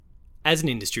As an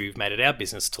industry, we've made it our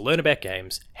business to learn about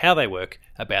games, how they work,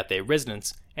 about their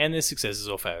residents, and their successes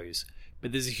or failures.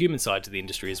 But there's a human side to the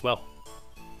industry as well.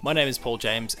 My name is Paul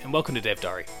James, and welcome to Dev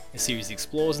Diary, a series that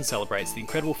explores and celebrates the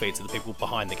incredible feats of the people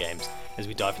behind the games, as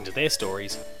we dive into their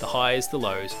stories, the highs, the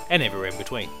lows, and everywhere in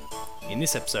between. In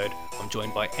this episode, I'm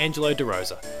joined by Angelo De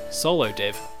Rosa, solo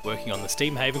dev working on the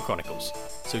Steamhaven Chronicles.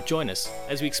 So join us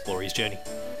as we explore his journey.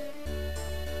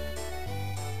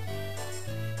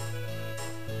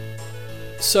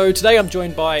 So today I'm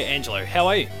joined by Angelo. How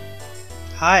are you?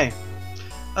 Hi.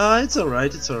 It's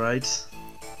alright,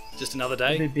 Just another A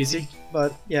day? bit busy,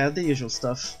 but yeah, the usual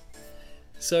stuff.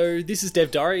 So this is Dev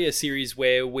Diary, a series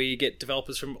where we get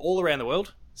developers from all around the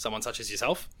world, someone such as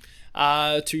yourself,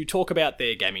 to talk about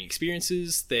their gaming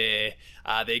experiences, their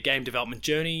game development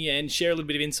journey, and share a little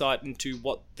bit of insight into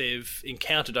what they've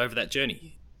encountered over that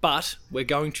journey. But we're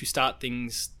going to start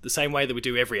things the same way that we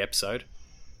do every episode.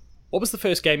 What was the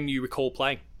first game you recall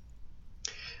playing?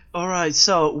 Alright,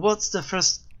 so what's the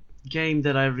first game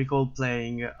that I recall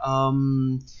playing?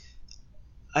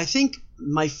 I think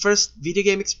my first video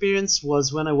game experience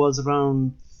was when I was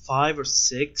around 5 or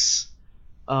 6.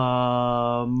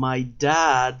 My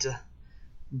dad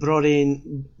brought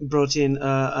in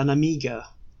an Amiga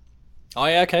Oh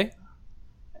yeah, okay.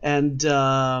 and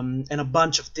a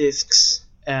bunch of discs,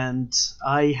 and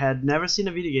I had never seen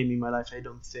a video game in my life, I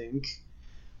don't think.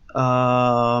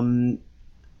 You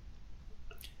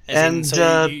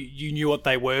knew what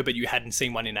they were, but you hadn't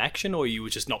seen one in action, or you were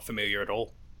just not familiar at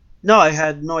all? No, I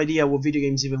had no idea what video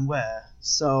games even were.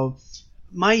 So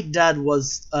my dad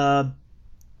was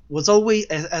always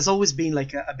has always been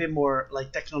like a bit more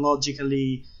like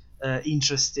technologically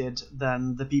interested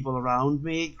than the people around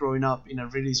me. Growing up in a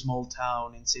really small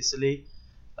town in Sicily,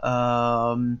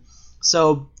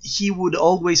 so he would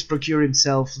always procure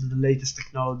himself the latest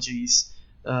technologies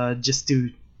just to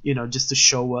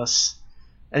show us.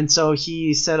 And so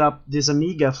he set up this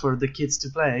Amiga for the kids to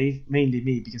play, mainly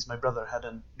me, because my brother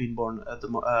hadn't been born at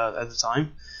the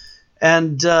time.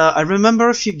 And I remember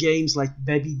a few games like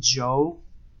Baby Joe,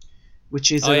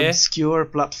 which is an obscure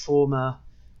platformer.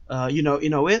 You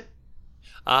know it?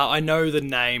 I know the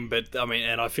name, but I mean,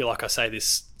 and I feel like I say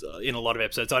this in a lot of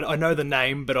episodes. I know the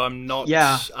name, but I'm not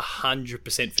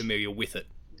 100% familiar with it.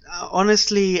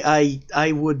 Honestly,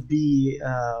 I would be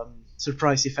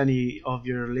surprised if any of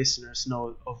your listeners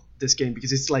know of this game,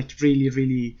 because it's like really,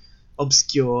 really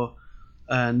obscure.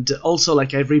 And also,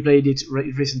 like, I replayed it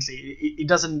recently. It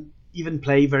doesn't even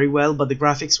play very well, but the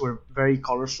graphics were very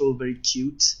colorful, very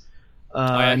cute,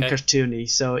 and cartoony.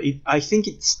 So I think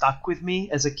it stuck with me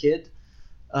as a kid.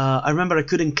 I remember I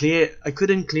couldn't clear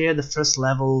the first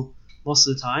level most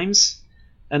of the times,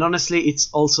 and honestly,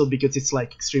 it's also because it's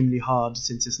like extremely hard,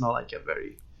 since it's not like a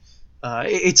very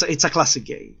it's a classic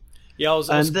game. Yeah, I was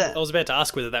about to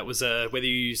ask whether that was whether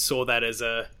you saw that as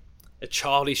a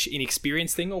childish,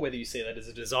 inexperienced thing, or whether you see that as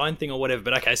a design thing, or whatever.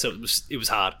 But okay, so it was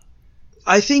hard.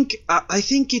 I think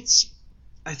it's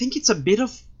a bit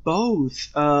of both.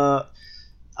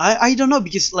 I don't know,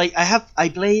 because like I've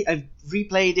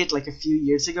replayed it like a few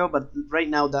years ago, but right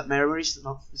now that memory is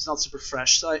not super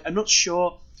fresh. So I'm not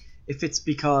sure if it's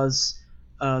because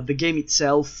the game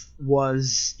itself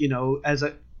was,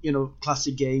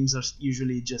 classic games are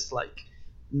usually just like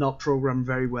not programmed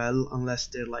very well unless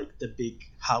they're like the big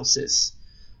houses.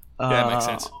 Yeah, makes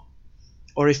sense.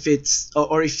 Or if it's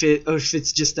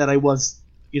just that I was,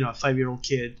 a 5-year-old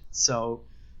kid, so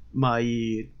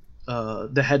my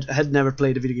had never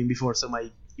played a video game before, so my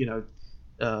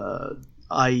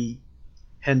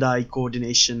hand-eye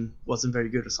coordination wasn't very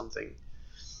good or something.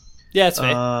 Yeah, that's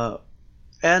fair.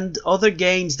 And other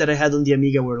games that I had on the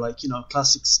Amiga were like,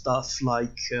 classic stuff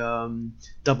like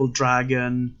Double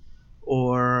Dragon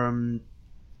or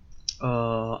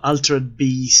Altered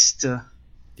Beast.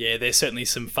 Yeah, there's certainly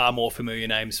some far more familiar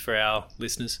names for our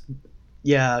listeners.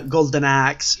 Yeah, Golden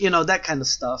Axe, that kind of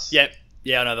stuff. Yep.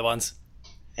 Yeah, I know the ones.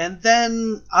 And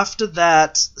then after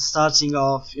that, starting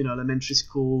off, elementary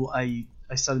school, I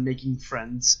started making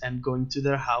friends and going to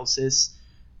their houses.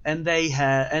 And I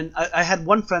had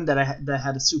one friend that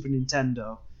had a Super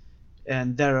Nintendo,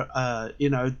 and there,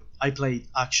 I played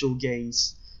actual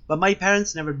games. But my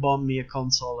parents never bought me a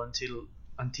console until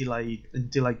like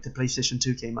the PlayStation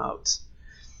 2 came out.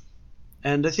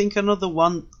 And I think another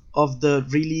one of the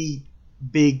really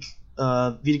big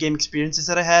video game experiences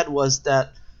that I had was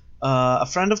that a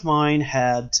friend of mine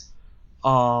had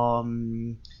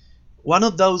one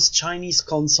of those Chinese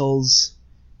consoles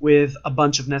with a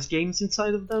bunch of NES games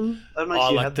inside of them. I don't know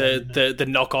if you had the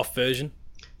knockoff version.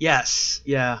 Yes,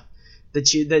 yeah.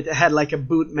 That had like a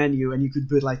boot menu, and you could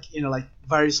put like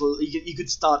various. You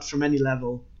could start from any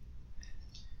level.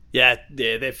 Yeah,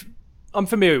 I'm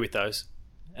familiar with those.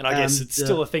 And I guess And, it's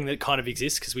still a thing that kind of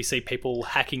exists because we see people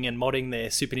hacking and modding their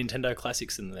Super Nintendo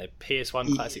classics and their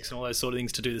PS1 classics and all those sort of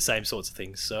things to do the same sorts of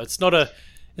things. So it's not a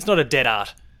dead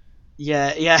art.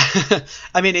 Yeah.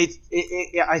 I mean,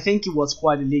 I think it was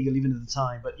quite illegal even at the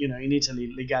time, but in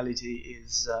Italy, legality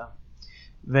is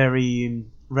very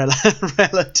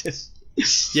relative.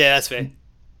 Yeah, that's fair.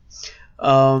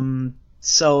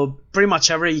 So pretty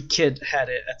much every kid had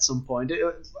it at some point.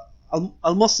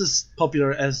 Almost as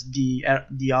popular as the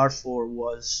R4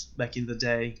 was back in the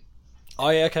day. Oh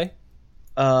yeah, okay.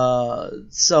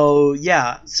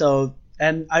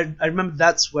 And I remember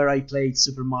that's where I played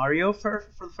Super Mario for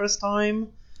the first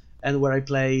time, and where I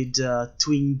played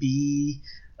Twin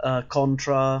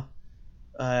Contra,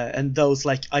 and those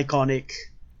like iconic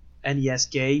NES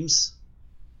games,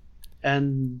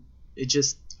 and I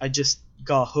just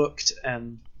got hooked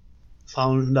and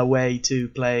found a way to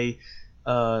play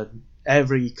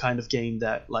every kind of game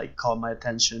that like caught my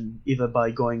attention, either by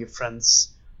going to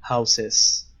friends'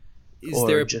 houses Is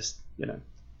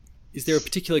there a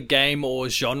particular game or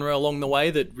genre along the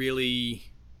way that really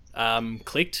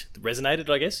clicked, resonated,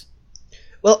 I guess?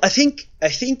 Well, I think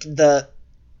the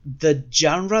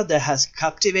genre that has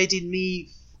captivated me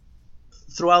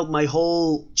throughout my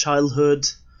whole childhood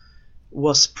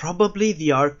was probably the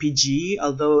RPG,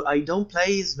 although I don't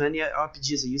play as many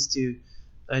RPGs as I used to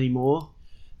anymore.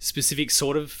 Specific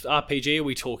sort of RPG? Are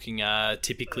we talking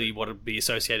typically what would be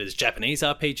associated as Japanese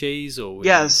RPGs, or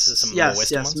some more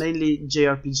Western ones? Mainly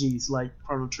JRPGs like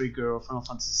Chrono Trigger or Final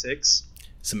Fantasy VI.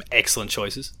 Some excellent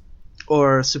choices.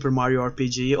 Or Super Mario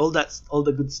RPG, all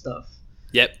the good stuff.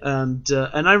 Yep. And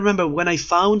I remember when I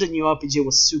found a new RPG, I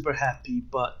was super happy.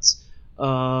 But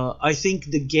I think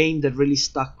the game that really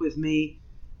stuck with me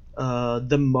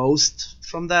the most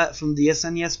from the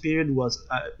SNES period was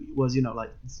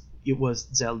it was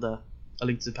Zelda: A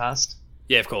Link to the Past.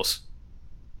 Yeah, of course.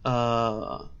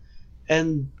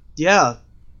 And yeah,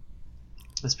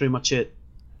 that's pretty much it.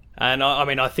 And I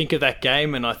mean, I think of that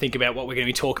game, and I think about what we're going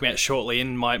to be talking about shortly,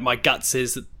 and my gut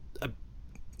says that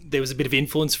there was a bit of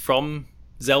influence from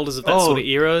Zeldas of that sort of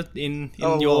era in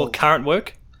your current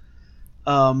work.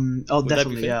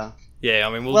 Definitely, yeah. Yeah,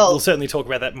 I mean, we'll certainly talk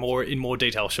about that in more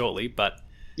detail shortly, but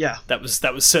yeah, that was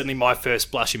certainly my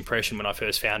first blush impression when I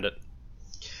first found it.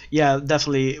 Yeah,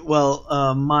 definitely. Well,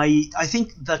 I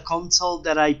think the console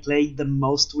that I played the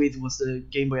most with was the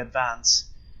Game Boy Advance,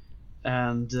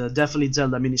 and definitely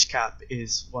Zelda Minish Cap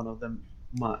is one of them.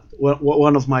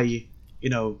 One of my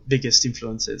biggest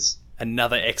influences.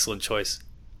 Another excellent choice,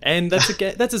 and that's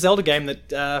a Zelda game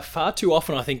that far too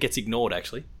often I think gets ignored.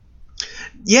 Actually,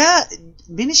 yeah,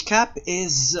 Minish Cap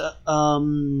is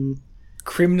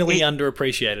criminally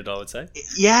underappreciated, I would say.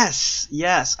 Yes.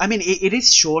 I mean, it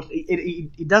is short.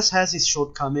 It does has its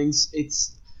shortcomings.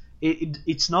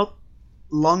 It's not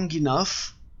long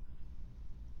enough,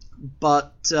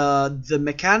 but the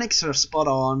mechanics are spot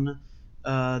on.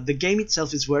 The game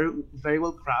itself is very very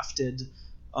well crafted.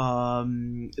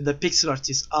 The pixel art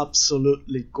is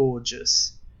absolutely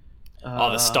gorgeous.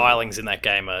 The stylings in that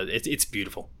game it's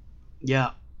beautiful.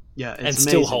 Yeah, it's and amazing.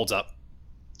 Still holds up.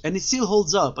 And it still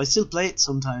holds up. I still play it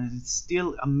sometimes. It's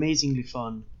still amazingly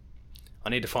fun. I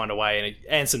need to find a way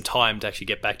and some time to actually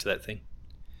get back to that thing.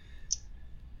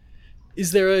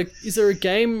 Is there a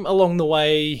game along the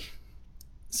way?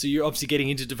 So you're obviously getting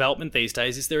into development these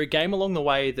days. Is there a game along the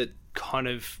way that kind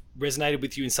of resonated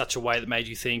with you in such a way that made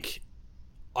you think,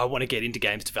 I want to get into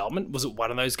games development? Was it one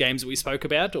of those games that we spoke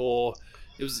about, or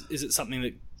is it something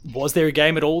that, was there a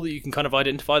game at all that you can kind of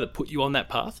identify that put you on that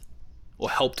path, or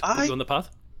helped put you on the path?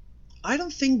 I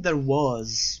don't think there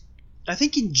was. I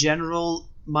think in general,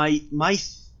 my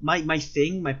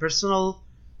personal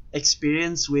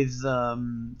experience with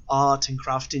art and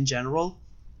craft in general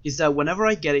is that whenever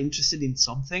I get interested in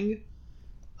something,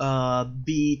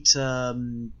 be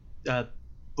it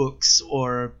books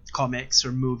or comics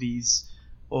or movies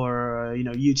or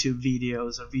YouTube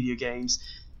videos or video games,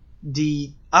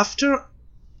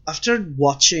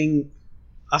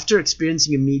 after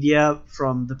experiencing a media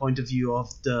from the point of view of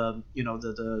the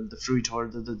fruit or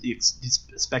the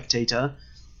spectator,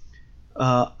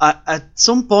 at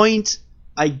some point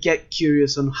I get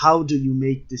curious on how do you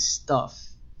make this stuff,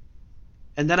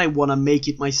 and then I want to make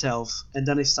it myself, and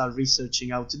then I start researching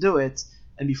how to do it,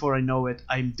 and before I know it,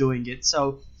 I'm doing it.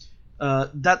 So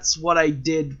that's what I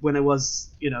did when I was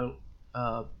an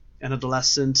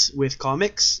adolescent with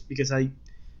comics, because I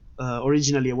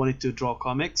originally I wanted to draw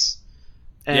comics.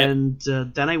 And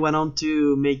then I went on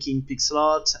to making pixel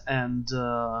art, and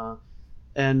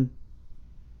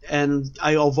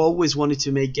I've always wanted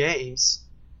to make games,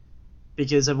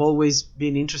 because I've always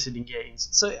been interested in games.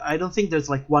 So I don't think there's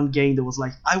like one game that was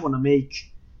like, I want to make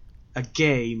a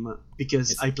game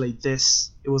because I played this.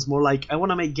 It was more like, I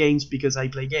want to make games because I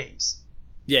play games.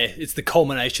 Yeah, it's the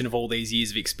culmination of all these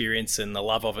years of experience and the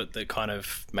love of it that kind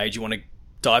of made you want to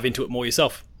dive into it more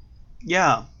yourself.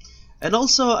 Yeah, and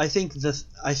also I think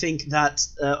that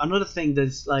another thing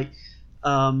that's like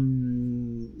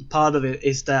part of it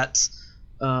is that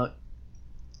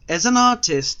as an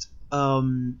artist,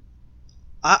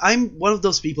 I'm one of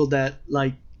those people that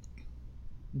like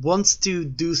wants to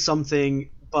do something,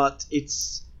 but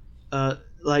it's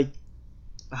like,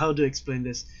 how do I explain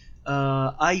this?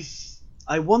 I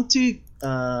want to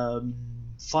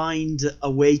find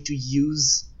a way to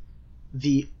use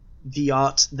the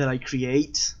art that I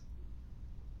create,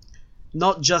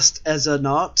 not just as an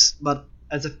art, but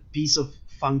as a piece of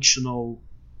functional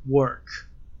work.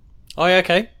 Oh, yeah,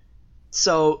 okay.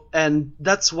 So, and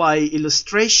that's why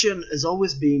illustration has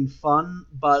always been fun,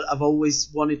 but I've always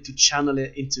wanted to channel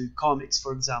it into comics,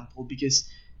 for example, because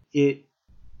it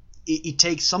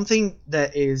takes something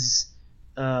that is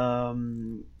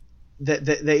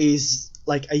that is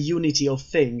like a unity of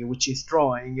thing, which is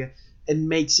drawing, and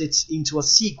makes it into a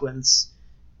sequence,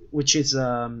 which is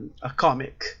a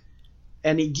comic,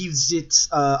 and it gives it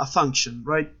a function,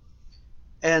 right?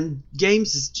 And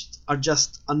games are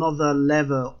just another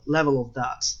level of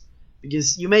that,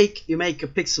 because you make a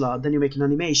pixel art, then you make an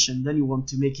animation, then you want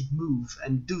to make it move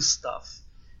and do stuff,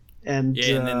 and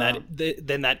yeah, and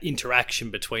then that interaction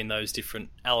between those different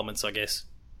elements, I guess.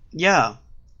 Yeah,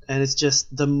 and it's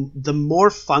just the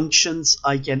more functions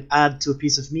I can add to a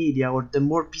piece of media, or the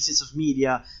more pieces of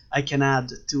media I can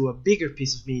add to a bigger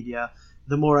piece of media,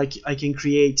 the more I can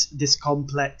create this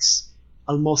complex,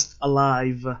 almost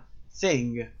alive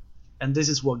thing. And this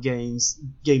is what game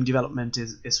development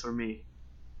is for me.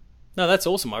 No, that's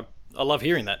awesome. I love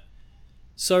hearing that.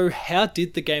 So how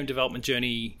did the game development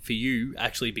journey for you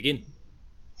actually begin?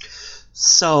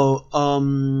 So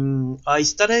I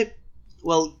started,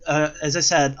 well, as I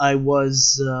said, I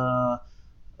was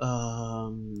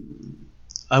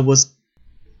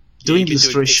doing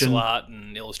illustration. Doing pixel art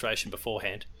and illustration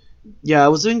beforehand. Yeah, I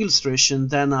was doing illustration.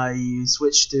 Then I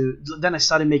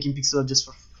started making pixel art just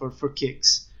for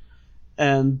kicks.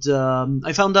 And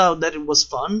I found out that it was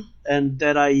fun, and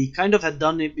that I kind of had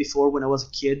done it before when I was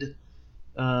a kid,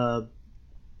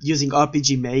 using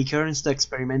RPG Maker and still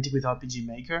experimenting with RPG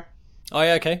Maker. Oh,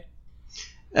 yeah, okay.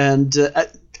 And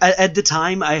at the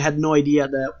time, I had no idea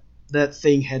that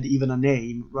thing had even a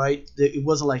name, right? It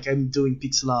wasn't like I'm doing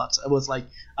pixel art. I was like,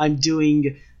 I'm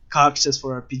doing characters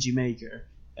for RPG Maker.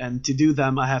 And to do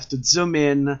them, I have to zoom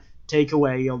in, take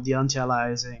away all the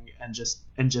anti-aliasing, and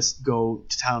just go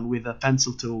to town with a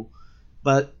pencil tool.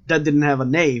 But that didn't have a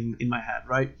name in my head,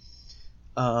 right?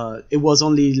 It was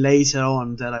only later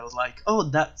on that I was like, oh,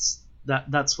 that's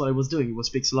what I was doing. It was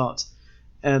pixel art.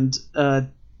 And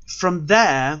from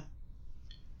there,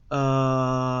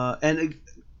 and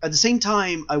at the same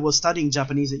time, I was studying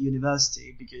Japanese at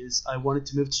university because I wanted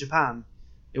to move to Japan.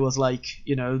 It was like,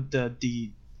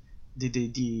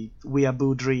 the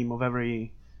weeaboo dream of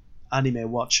every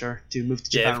anime watcher to move to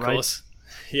Japan, right? Yeah, of course.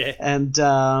 Yeah. And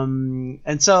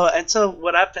so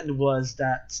what happened was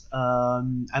that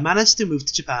I managed to move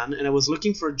to Japan, and I was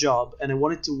looking for a job, and I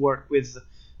wanted to work with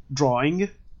drawing,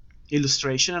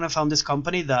 illustration, and I found this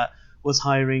company that was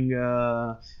hiring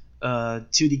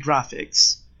 2D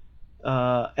graphics,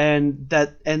 and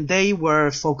they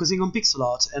were focusing on pixel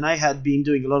art, and I had been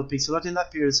doing a lot of pixel art in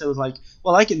that period, so I was like,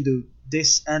 well, I can do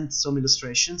this and some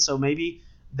illustration, so maybe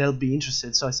they'll be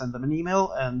interested. So I sent them an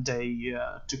email, and they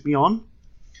took me on.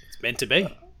 It's meant to be.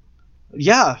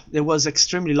 Yeah, it was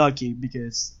extremely lucky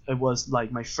because it was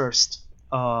like my first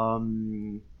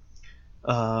my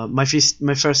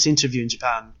first interview in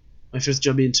Japan, my first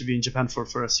job interview in Japan for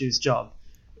a serious job,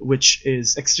 which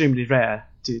is extremely rare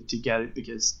to get it,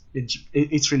 because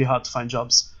it's really hard to find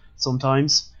jobs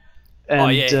sometimes. And, oh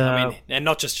yeah, I mean, and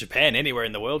not just Japan, anywhere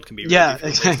in the world can be really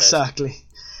difficult. Yeah, exactly.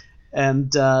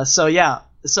 And so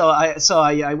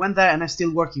I went there, and I'm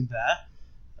still working there.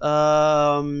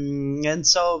 And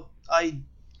so I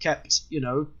kept,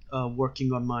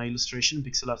 working on my illustration,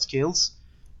 pixel art skills.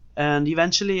 And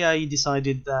eventually I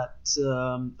decided that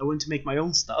I want to make my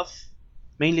own stuff,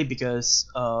 mainly because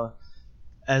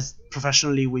as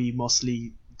professionally we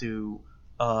mostly do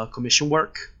commission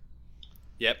work.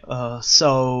 Yep.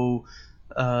 So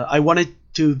I wanted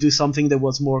to do something that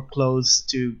was more close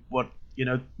to what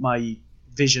my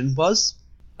vision was.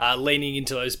 Leaning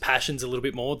into those passions a little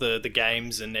bit more, the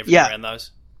games and everything around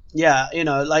those. Yeah,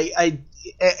 like I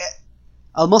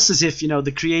almost as if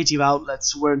the creative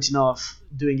outlets weren't enough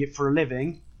doing it for a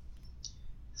living.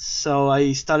 so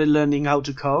I started learning how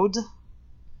to code,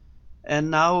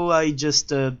 and now I just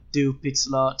do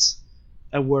pixel art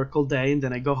at work all day, and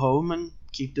then I go home and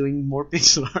keep doing more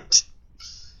pixel art.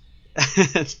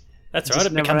 That's right.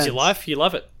 It becomes your life. You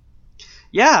love it.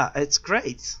 Yeah, it's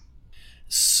great.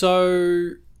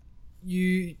 So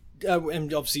you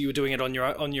and obviously you were doing it on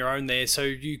your own there. So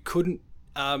you couldn't,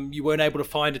 you weren't able to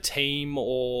find a team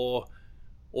or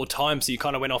time. So you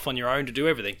kind of went off on your own to do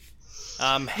everything.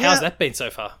 How's that been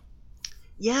so far?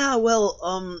 Yeah, well,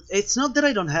 it's not that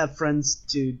I don't have friends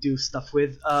to do stuff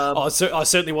with. I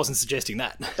certainly wasn't suggesting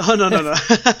that. Oh no.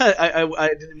 I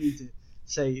didn't mean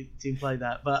to imply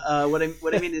that. But what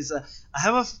I mean is, I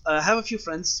have a few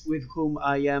friends with whom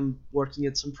I am working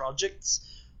at some projects.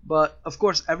 But of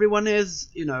course, everyone is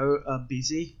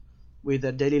busy with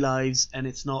their daily lives, and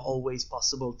it's not always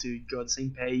possible to go at the same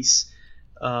pace.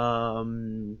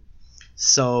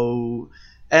 So,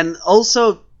 and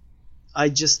also, I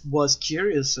just was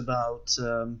curious about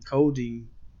coding,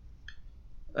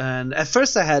 and at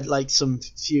first I had like some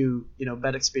few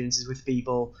bad experiences with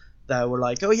people that were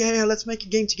like, oh yeah, let's make a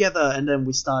game together, and then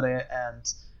we started and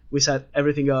we set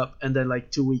everything up, and then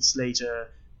like 2 weeks later,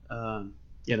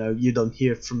 you don't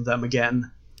hear from them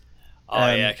again.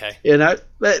 Yeah, okay.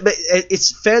 But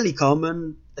it's fairly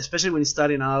common, especially when you're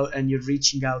starting out and you're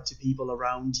reaching out to people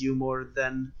around you more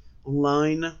than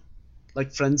online.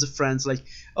 Like friends of friends, like,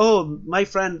 oh, my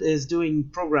friend is doing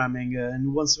programming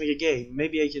and wants to make a game.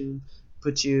 Maybe I can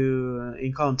put you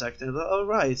in contact. And all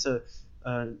right, so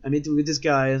I meet with this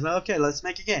guy. And okay, let's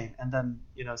make a game. And then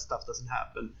stuff doesn't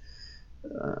happen.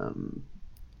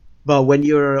 But when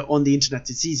you're on the internet,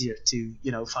 it's easier to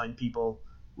find people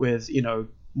with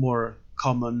more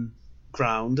common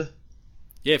ground.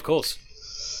 Yeah, of course.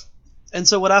 And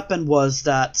so what happened was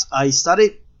that I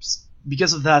started.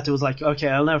 Because of that, it was like, okay,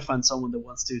 I'll never find someone that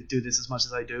wants to do this as much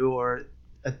as I do, or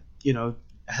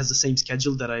has the same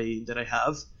schedule that I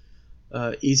have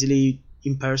easily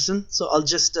in person. So I'll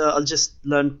just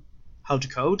learn how to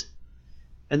code,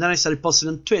 and then I started posting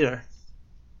on Twitter,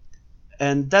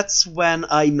 and that's when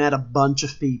I met a bunch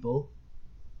of people,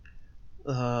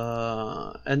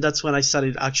 and that's when I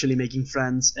started actually making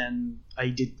friends, and I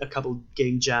did a couple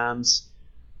game jams,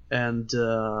 and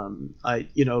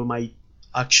my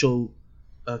actual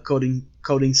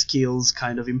coding skills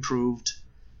kind of improved,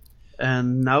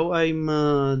 and now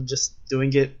I'm just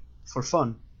doing it for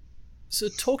fun. So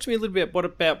talk to me a little bit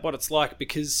about what it's like,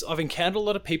 because I've encountered a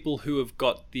lot of people who have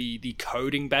got the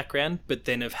coding background, but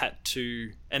then have had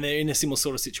to, and they're in a similar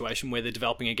sort of situation where they're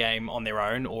developing a game on their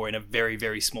own or in a very,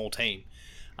 very small team.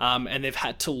 And they've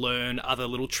had to learn other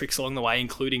little tricks along the way,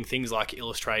 including things like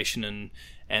illustration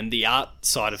and the art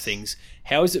side of things.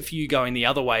 How is it for you going the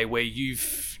other way, where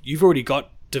you've already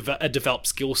got a developed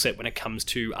skill set when it comes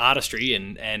to artistry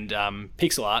and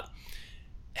pixel art?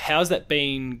 How's that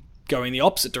been going the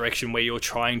opposite direction, where you're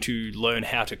trying to learn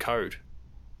how to code?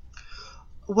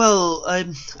 Well,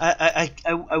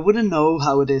 I wouldn't know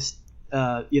how it is,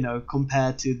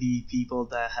 compared to the people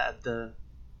that had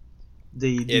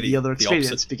the other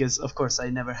experience, because of course I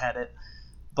never had it.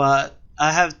 But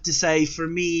I have to say, for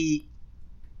me,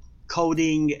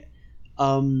 coding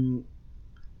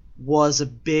was a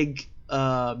big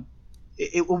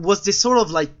it was this sort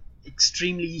of like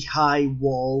extremely high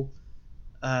wall,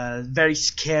 very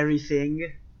scary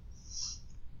thing,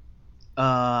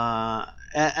 and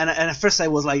at first I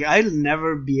was like, I'll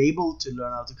never be able to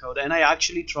learn how to code, and I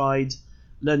actually tried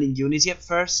learning Unity at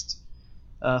first,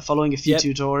 following a few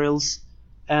tutorials,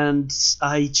 and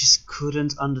I just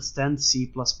couldn't understand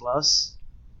C++.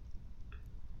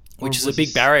 Which is a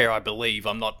big barrier, I believe.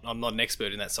 I'm not an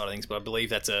expert in that side of things, but I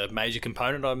believe that's a major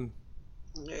component. I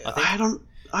think. I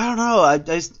don't know.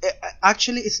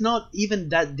 Actually, it's not even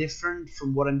that different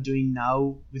from what I'm doing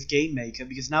now with GameMaker,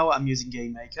 because now I'm using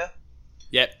GameMaker.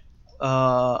 Yep.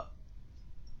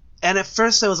 And at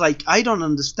first I was like, I don't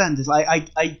understand this.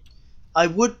 I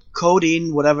would code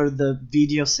in whatever the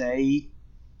video say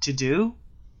to do,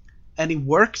 and it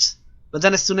worked. But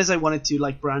then as soon as I wanted to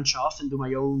like branch off and do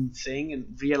my own thing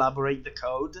and re-elaborate the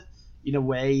code in a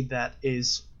way that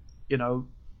is,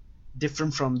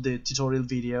 different from the tutorial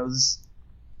videos,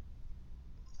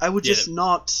 I would just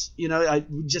not, I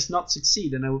would just not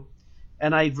succeed.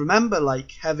 And I remember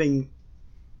like having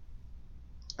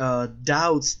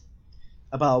doubts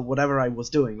about whatever I was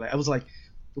doing. Like I was like,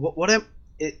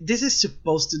 this is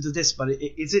supposed to do this, but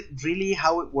is it really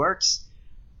how it works?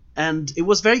 And it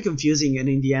was very confusing, and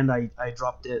in the end I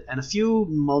dropped it. And a few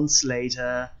months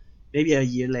later, maybe a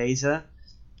year later,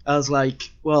 I was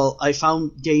like, well, I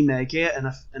found GameMaker,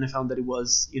 and I found that it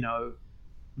was,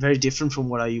 very different from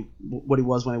what it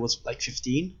was when I was like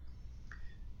 15.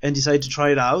 and decided to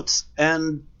try it out.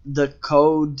 And the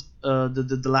code,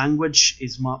 the language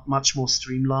is much more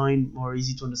streamlined, more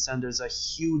easy to understand. There's a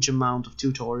huge amount of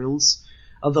tutorials,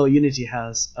 although Unity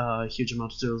has a huge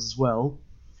amount of tutorials as well.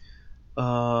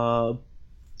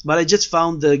 But I just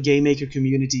found the Game Maker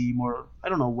community more, I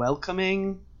don't know,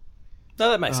 welcoming. No,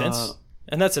 that makes sense.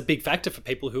 And that's a big factor for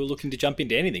people who are looking to jump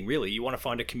into anything, really. You want to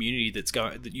find a community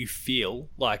that you feel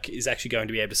like is actually going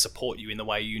to be able to support you in the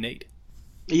way you need.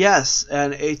 Yes,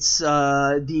 and it's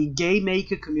the Game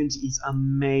Maker community is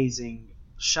amazing.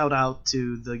 Shout out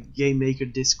to the Game Maker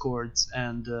Discords,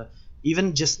 and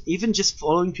even just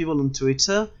following people on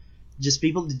Twitter, just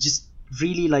people that just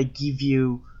really like give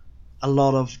you a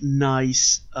lot of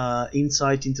nice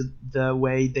insight into the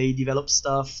way they develop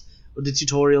stuff. The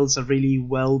tutorials are really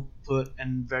well put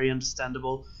and very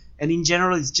understandable, and in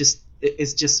general, it's just a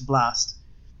blast.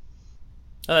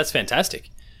 Oh, that's fantastic.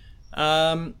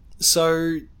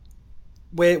 So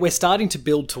we're starting to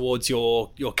build towards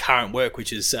your current work,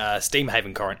 which is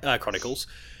Steamhaven Chronicles.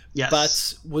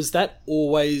 Yes. But was that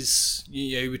always,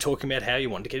 you were talking about how you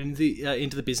wanted to get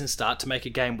into the business, start to make a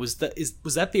game. Was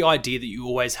that the idea that you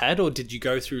always had, or did you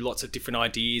go through lots of different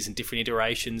ideas and different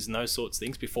iterations and those sorts of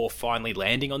things before finally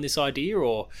landing on this idea,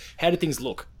 or how did things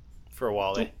look for a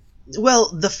while there?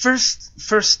 Well, the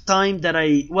first time that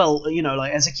like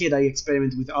as a kid, I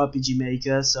experimented with RPG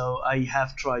Maker, so I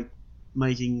have tried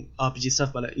making RPG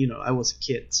stuff, but I was a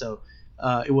kid, so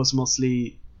it was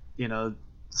mostly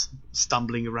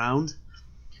stumbling around.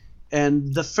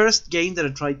 And the first game that I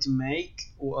tried to make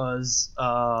was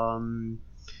a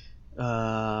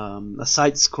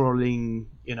side-scrolling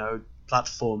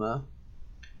platformer,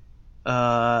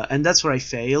 and that's where I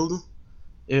failed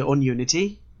on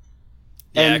Unity.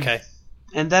 Yeah, okay.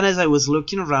 And then as I was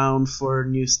looking around for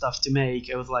new stuff to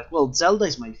make, I was like, well, Zelda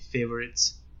is my favorite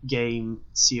game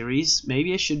series.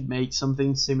 Maybe I should make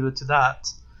something similar to that.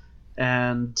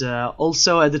 And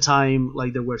also at the time,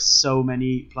 like, there were so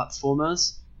many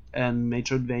platformers and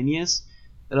Metroidvanias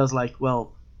that I was like,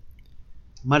 well,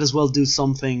 might as well do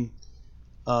something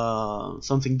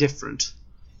different.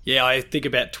 Yeah, I think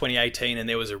about 2018, and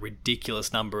there was a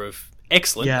ridiculous number of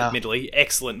admittedly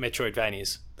excellent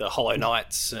Metroidvanias. The Hollow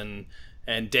Knights and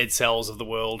Dead Cells of the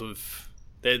world.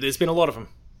 There's been a lot of them.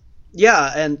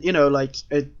 Yeah, and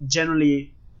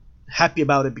generally happy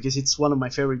about it because it's one of my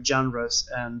favorite genres,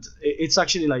 and it's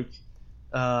actually like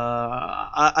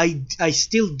I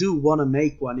still do want to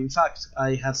make one. In fact,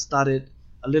 I have started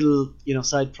a little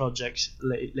side project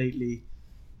lately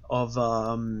of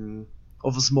a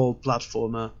small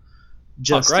platformer,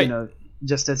 just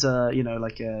just as a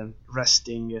like a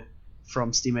resting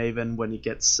from Steamhaven when it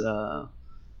gets a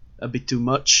bit too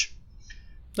much.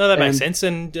 No, that makes sense,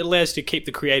 and it allows you to keep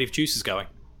the creative juices going.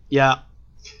 Yeah,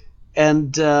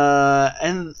 and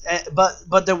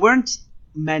but there weren't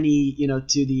many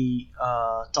to the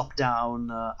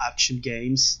top-down action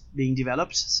games being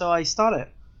developed, so I started.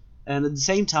 And at the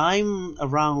same time,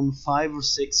 around 5 or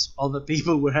 6 other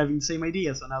people were having the same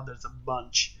idea, so now there's a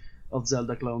bunch of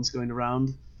Zelda clones going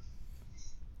around.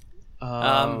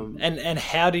 And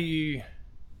how do you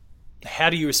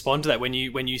respond to that when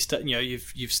you start,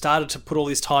 you've started to put all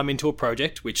this time into a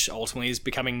project which ultimately is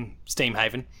becoming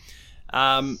Steamhaven,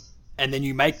 and then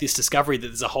you make this discovery that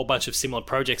there's a whole bunch of similar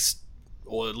projects,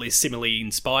 or at least similarly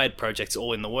inspired projects,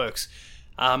 all in the works.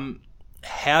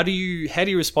 How do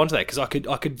you respond to that? Because I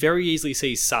could very easily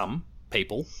see some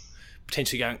people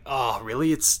potentially going, oh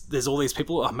really, there's all these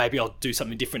people, oh, maybe I'll do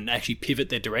something different and actually pivot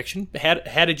their direction.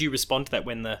 How did you respond to that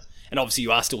and obviously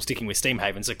you are still sticking with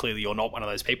Steamhaven, so clearly you're not one of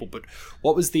those people, but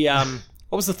what was the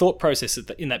thought process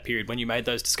in that period when you made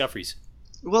those discoveries?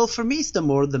 Well, for me, it's the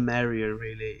more the merrier,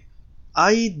 really.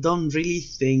 I don't really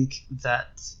think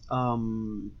that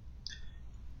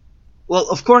well,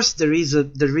 of course there is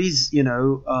an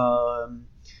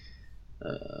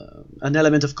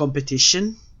element of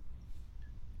competition.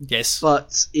 Yes.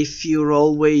 But if you're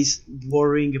always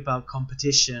worrying about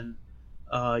competition,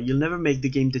 you'll never make the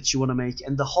game that you want to make.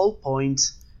 And the whole point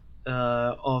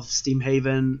of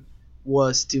Steamhaven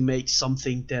was to make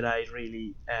something that I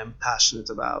really am passionate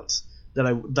about, that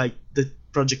I like, the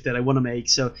project that I want to make.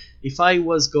 So if I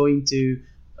was going to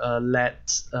let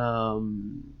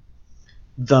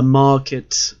the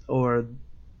market or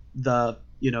the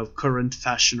current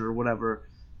fashion or whatever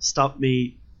stop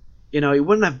me, it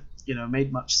wouldn't have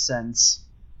made much sense.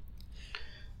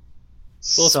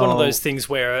 Well, it's one of those things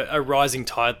where a rising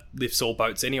tide lifts all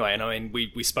boats anyway. And I mean,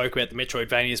 we spoke about the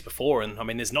Metroidvanias before, and I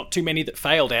mean, there's not too many that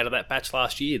failed out of that batch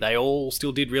last year. They all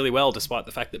still did really well, despite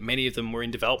the fact that many of them were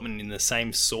in development in the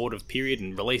same sort of period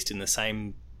and released in the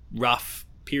same rough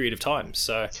period of time.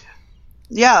 So,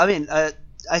 yeah, I mean,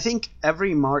 I think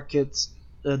every market,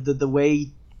 the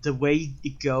way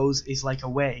it goes is like a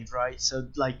wave, right? So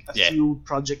like a few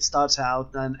projects start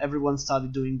out, and everyone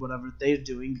started doing whatever they're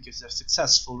doing because they're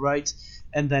successful, right?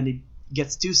 And then it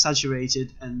gets too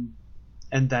saturated, and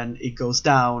then it goes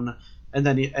down, and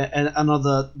then and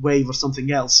another wave or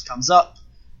something else comes up,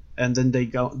 and then they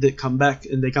come back,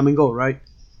 and they come and go, right?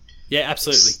 Yeah,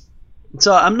 absolutely.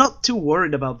 So I'm not too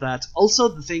worried about that. Also,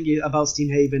 the thing about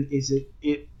Steam Haven is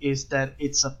that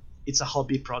it's a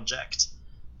hobby project.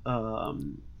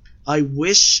 I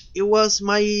wish it was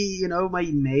my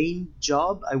main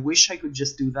job. I wish I could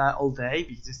just do that all day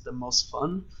because it's the most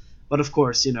fun. But of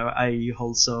course, I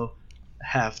also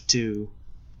have to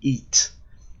eat.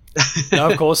 No,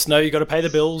 of course, no. You got to pay the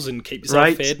bills and keep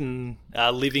yourself fed and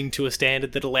living to a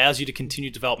standard that allows you to continue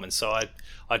development. So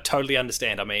I totally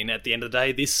understand. I mean, at the end of the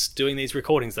day, doing these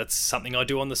recordings, that's something I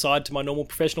do on the side to my normal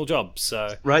professional job.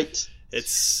 So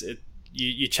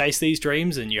you chase these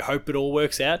dreams and you hope it all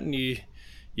works out, and you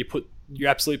put your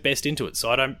absolute best into it.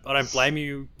 So I don't blame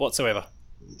you whatsoever.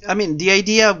 I mean, the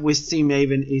idea with Steam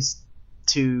Haven is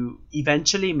to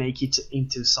eventually make it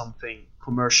into something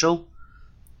commercial.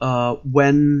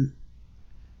 When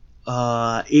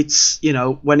it's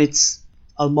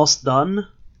almost done,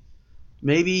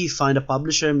 maybe find a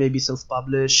publisher, maybe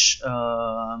self-publish.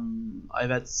 I've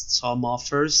had some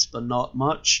offers, but not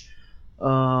much.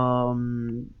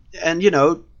 And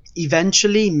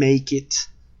eventually make it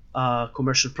a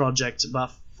commercial project. But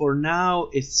for now,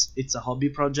 it's a hobby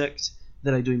project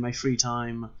that I do in my free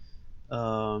time.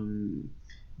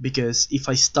 Because if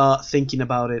I start thinking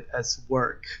about it as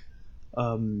work,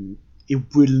 it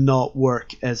will not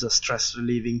work as a stress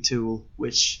relieving tool,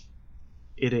 which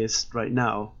it is right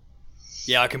now.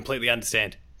 Yeah, I completely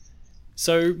understand.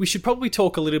 So we should probably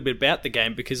talk a little bit about the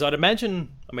game, because I'd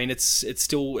imagine, I mean, it's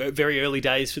still very early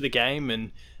days for the game,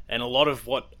 and a lot of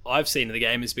what I've seen of the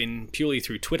game has been purely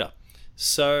through Twitter.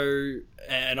 So,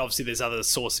 and obviously there's other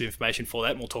source of information for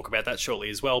that, and we'll talk about that shortly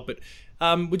as well. But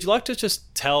would you like to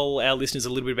just tell our listeners a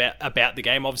little bit about the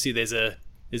game? Obviously there's a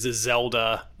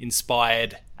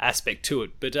Zelda-inspired aspect to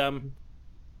it, but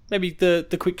maybe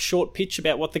the quick short pitch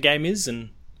about what the game is and.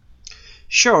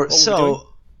 Sure. So,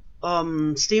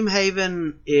 Steam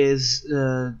Haven is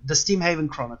the Steam Haven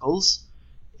Chronicles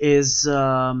is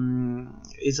a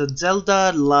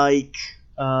Zelda-like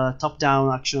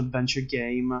top-down action-adventure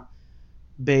game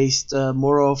based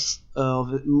more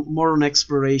on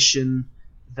exploration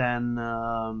than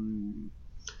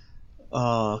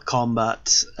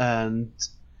combat, and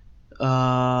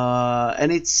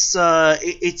it's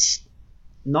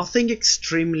nothing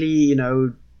extremely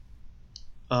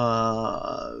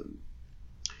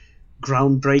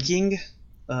groundbreaking.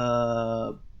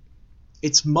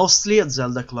 It's mostly a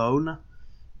Zelda clone,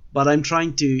 but I'm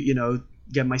trying to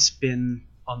get my spin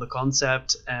on the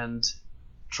concept and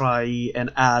try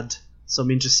and add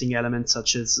some interesting elements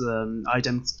such as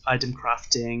item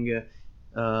crafting,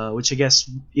 which I guess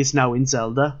is now in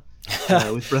Zelda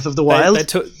with Breath of the Wild.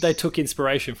 They took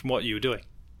inspiration from what you were doing.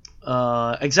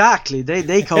 Exactly,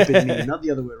 they copied me, not the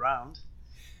other way around.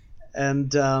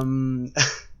 And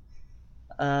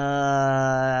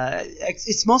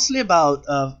it's mostly about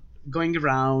going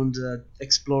around,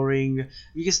 exploring.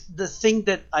 Because the thing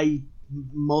that I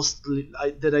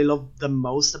love the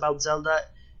most about Zelda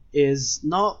is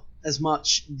not as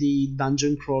much the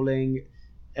dungeon crawling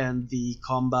and the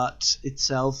combat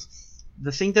itself.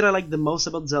 The thing that I like the most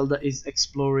about Zelda is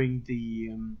exploring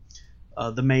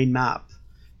the main map.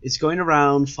 It's going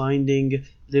around finding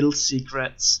little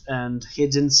secrets and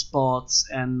hidden spots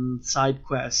and side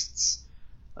quests.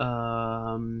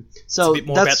 So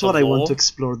that's what I want to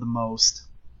explore the most.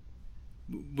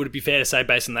 Would it be fair to say,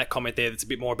 based on that comment there, that's a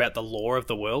bit more about the lore of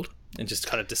the world and just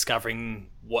kind of discovering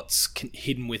what's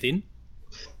hidden within?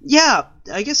 Yeah,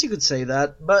 I guess you could say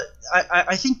that. But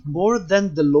I think more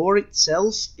than the lore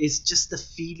itself is just the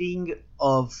feeling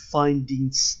of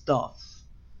finding stuff.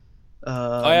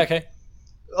 Okay.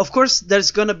 Of course,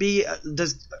 there's gonna be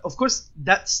of course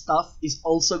that stuff is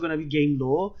also gonna be game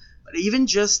lore, but even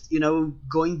just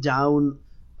going down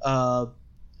a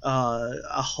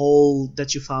hole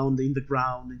that you found in the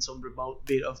ground in some remote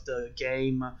bit of the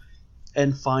game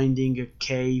and finding a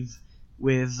cave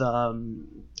with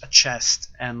a chest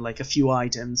and like a few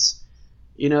items,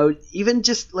 even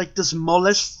just like the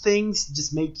smallest things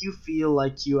just make you feel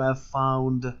like you have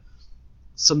found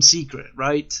some secret,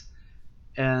 right?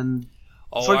 And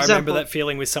I remember that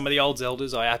feeling with some of the old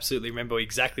Zeldas. I absolutely remember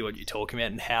exactly what you're talking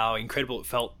about and how incredible it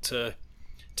felt to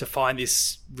find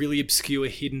this really obscure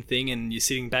hidden thing, and you're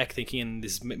sitting back thinking, and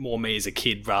this is more me as a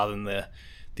kid rather than the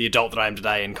the adult that I am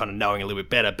today and kind of knowing a little bit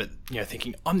better, but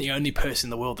thinking I'm the only person in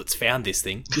the world that's found this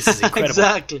thing. This is incredible.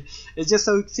 Exactly. It's just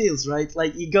how it feels, right?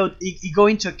 Like you go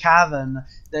into a cavern,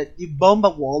 that you bomb a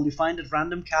wall, you find a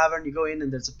random cavern, you go in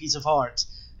and there's a piece of art.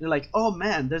 You're like, oh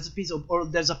man, there's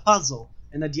a puzzle,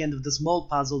 and at the end of the small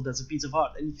puzzle there's a piece of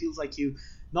art, and it feels like you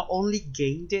not only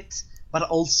gained it but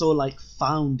also like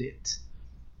found it,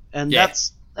 and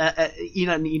that's in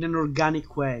an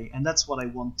organic way, and that's what I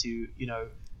want to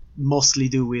mostly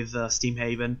do with Steam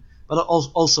Haven. But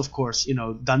also of course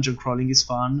dungeon crawling is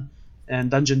fun,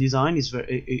 and dungeon design is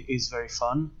very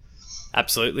fun.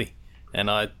 Absolutely.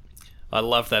 And I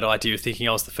love that idea of thinking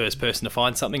I was the first person to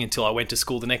find something until I went to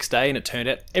school the next day and it turned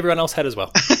out everyone else had as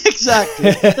well.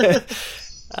 Exactly.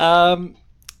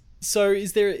 So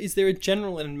is there a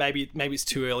general, and maybe it's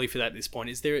too early for that at this point,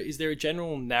 is there a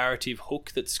general narrative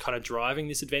hook that's kind of driving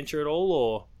this adventure at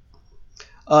all,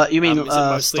 or you mean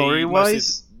story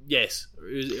wise? Yes,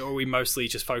 or are we mostly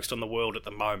just focused on the world at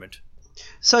the moment?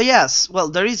 So yes, well,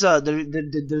 there's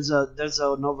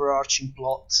an overarching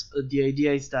plot. The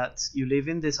idea is that you live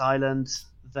in this island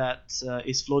that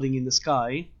is floating in the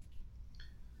sky,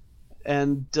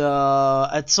 and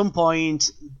at some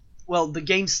point, well, the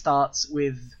game starts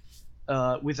with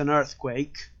an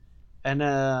earthquake, and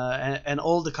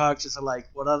all the characters are like,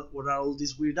 what are all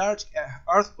these weird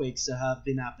earthquakes that have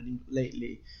been happening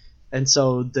lately? And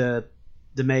so the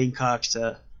main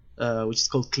character, which is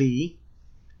called Klee,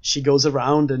 she goes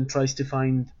around and tries to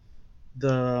find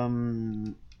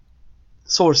the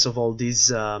source of all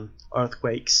these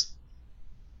earthquakes.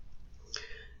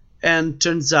 And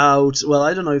turns out, well,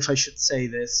 I don't know if I should say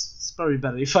this. It's probably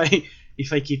better if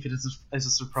I keep it as a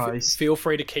surprise. Feel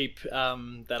free to keep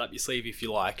that up your sleeve if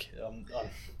you like.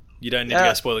 You don't need to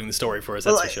go spoiling the story for us,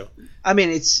 that's for sure. I mean,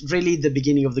 it's really the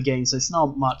beginning of the game, so it's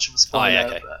not much of a spoiler. Oh, yeah,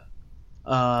 okay.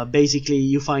 Basically,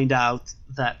 you find out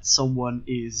that someone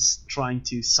is trying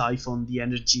to siphon the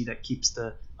energy that keeps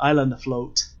the island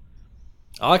afloat.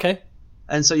 Oh, okay.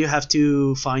 And so you have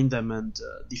to find them and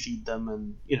defeat them,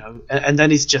 and and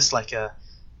then it's just like a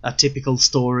typical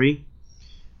story.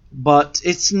 But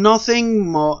it's nothing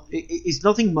more. It's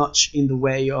nothing much in the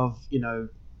way of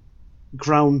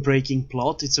groundbreaking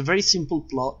plot. It's a very simple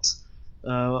plot.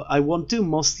 I want to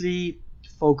mostly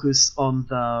focus on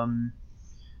the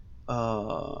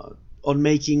on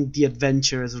making the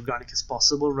adventure as organic as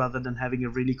possible, rather than having a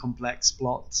really complex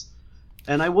plot.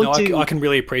 And I want I can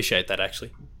really appreciate that,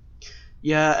 actually.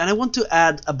 Yeah, and I want to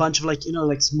add a bunch of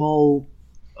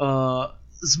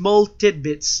small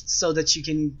tidbits so that you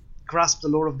can grasp the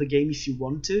lore of the game if you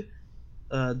want to.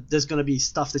 There's going to be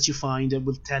stuff that you find that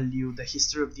will tell you the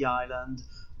history of the island,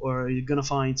 or you're going to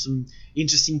find some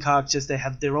interesting characters. They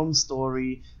have their own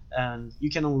story, and you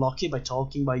can unlock it by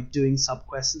doing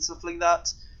subquests and stuff like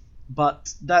that.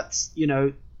 But that's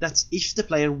if the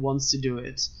player wants to do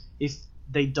it. If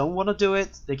they don't want to do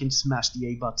it, they can just smash the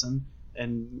A button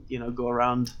and go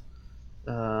around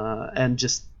and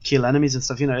just kill enemies and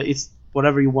stuff. It's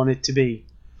whatever you want it to be.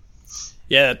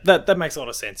 Yeah, that makes a lot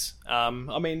of sense. I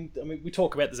mean, we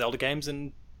talk about the Zelda games,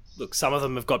 and look, some of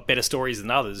them have got better stories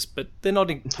than others, but they're not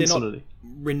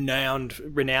renowned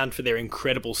for their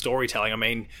incredible storytelling. I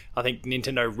mean, I think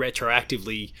Nintendo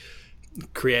retroactively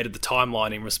created the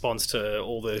timeline in response to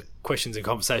all the questions and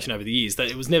conversation over the years. That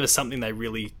it was never something they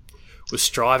really was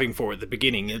striving for at the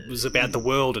beginning. It was about the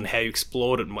world and how you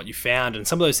explored it and what you found, and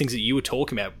some of those things that you were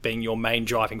talking about being your main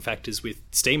driving factors with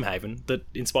Steam Haven that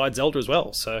inspired Zelda as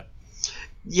well. So.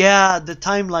 Yeah, the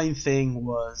timeline thing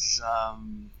was I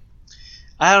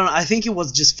don't know, I think it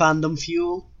was just fandom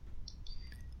fuel.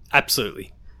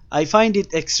 Absolutely. I find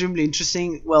it extremely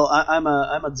interesting. Well, I'm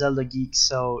a Zelda geek,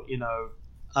 so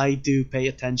I do pay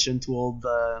attention to all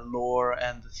the lore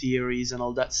and the theories and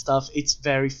all that stuff. It's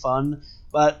very fun,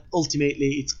 but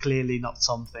ultimately it's clearly not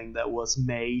something that was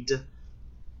made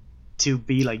to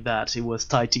be like that. It was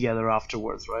tied together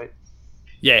afterwards, right?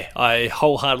 Yeah, I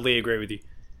wholeheartedly agree with you.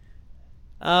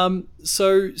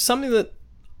 So something that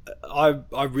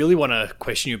I really want to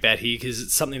question you about here, because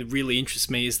it's something that really interests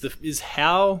me, is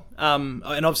how and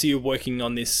obviously you're working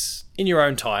on this in your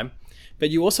own time, but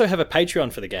you also have a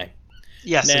Patreon for the game.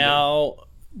 Yes. Now,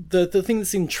 the thing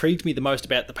that's intrigued me the most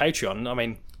about the Patreon, I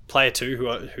mean, Player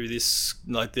 2, who this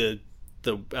the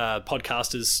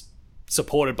podcast is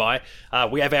supported by,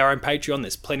 we have our own Patreon.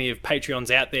 There's plenty of Patreons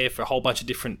out there for a whole bunch of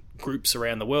different groups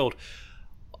around the world.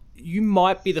 You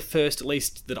might be the first, at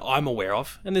least that I'm aware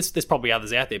of, and there's probably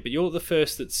others out there, but you're the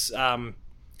first that's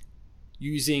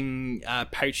using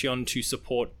Patreon to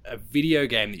support a video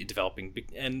game that you're developing.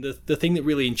 And the thing that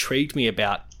really intrigued me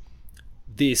about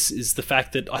this is the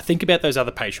fact that I think about those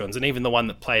other Patreons, and even the one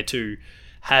that Player 2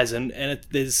 has, and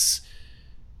there's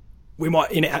we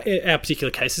might in our particular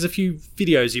case, there's a few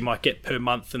videos you might get per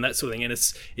month and that sort of thing, and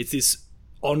it's this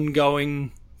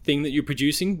ongoing thing that you're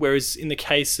producing. Whereas in the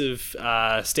case of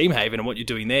Steamhaven and what you're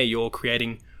doing there, you're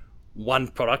creating one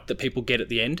product that people get at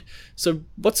the end. So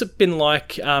what's it been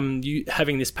like you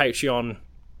having this Patreon,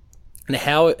 and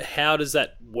how does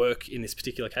that work in this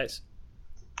particular case?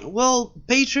 Well,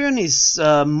 Patreon is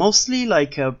mostly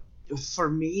like for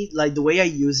me, like the way I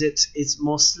use it, it's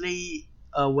mostly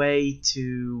a way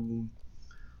to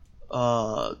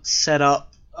set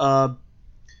up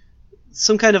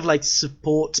some kind of like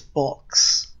support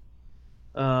box.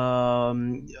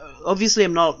 Obviously,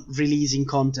 I'm not releasing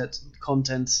content,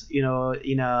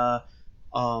 in a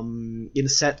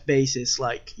set basis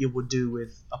like you would do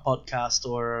with a podcast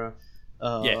or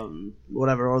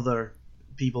whatever other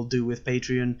people do with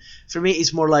Patreon. For me,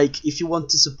 it's more like, if you want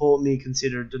to support me,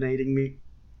 consider donating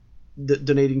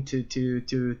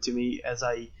to me as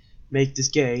I make this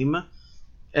game,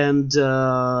 and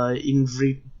in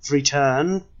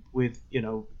return, with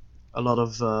a lot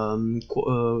of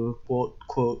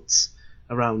quotes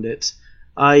around it,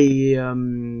 I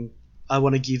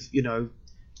want to give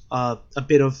a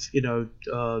bit of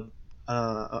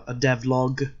a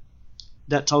devlog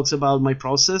that talks about my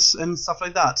process and stuff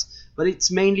like that. But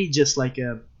it's mainly just like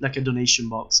a donation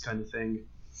box kind of thing.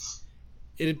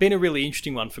 It had been a really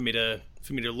interesting one for me to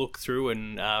look through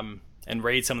and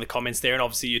read some of the comments there. And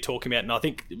obviously, you're talking about, and I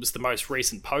think it was the most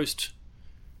recent post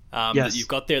Yes. that you've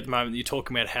got there at the moment. You're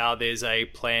talking about how there's a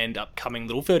planned upcoming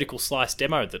little vertical slice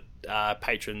demo that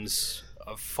patrons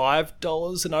of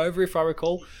 $5 and over, if I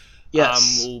recall,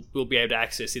 Yes. will be able to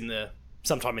access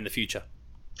sometime in the future.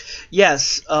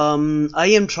 Yes, I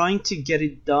am trying to get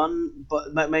it done,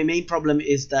 but my main problem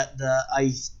is that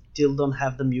I still don't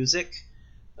have the music.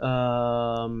 My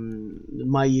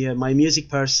music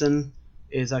person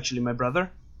is actually my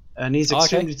brother, and he's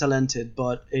extremely talented,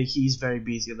 but he's very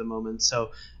busy at the moment.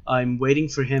 So I'm waiting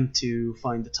for him to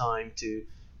find the time to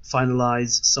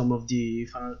finalize some of the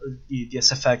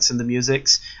SFX and the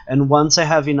musics. And once I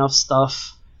have enough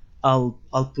stuff, I'll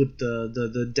put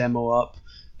the demo up.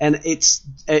 And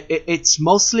it's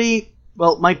mostly,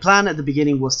 well, my plan at the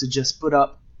beginning was to just put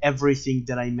up everything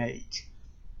that I make.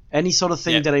 Any sort of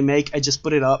thing that I make, I just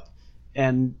put it up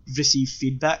and receive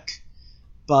feedback.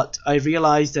 But I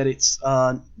realized that it's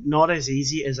not as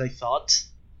easy as I thought.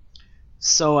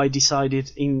 So I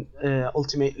decided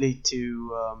ultimately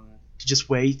to just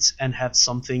wait and have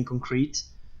something concrete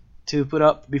to put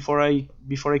up before I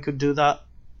could do that.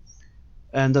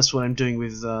 And that's what I'm doing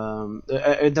with.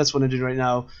 That's what I'm doing right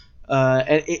now.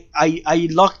 I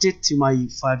locked it to my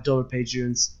 $5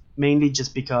 Patreons mainly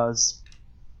just because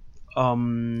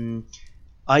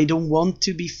I don't want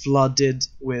to be flooded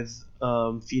with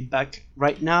feedback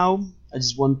right now. I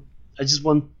just want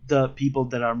the people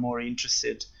that are more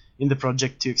interested in the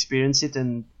project to experience it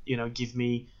and give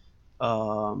me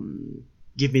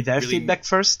their feedback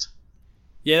first.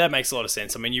 Yeah, that makes a lot of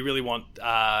sense. I mean, you really want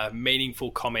meaningful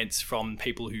comments from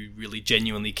people who really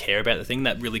genuinely care about the thing,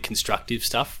 that really constructive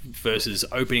stuff, versus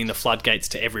opening the floodgates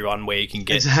to everyone where you can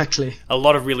get a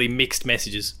lot of really mixed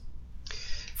messages.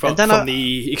 From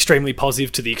the extremely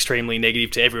positive to the extremely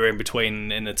negative to everywhere in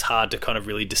between, and it's hard to kind of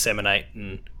really disseminate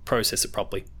and process it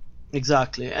properly.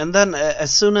 Exactly. And then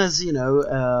as soon as,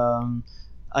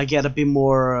 I get a bit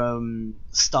more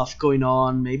stuff going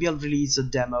on, maybe I'll release a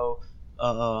demo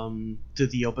to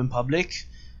the open public,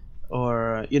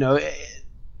 or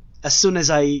as soon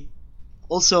as I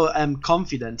also am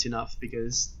confident enough,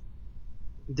 because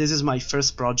this is my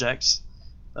first project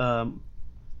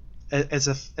as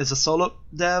a solo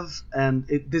dev, and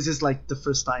this is like the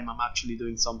first time I'm actually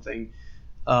doing something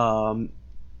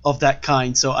of that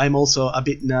kind, so I'm also a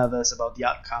bit nervous about the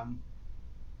outcome.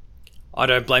 I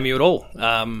don't blame you at all.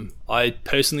 I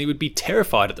personally would be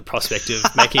terrified at the prospect of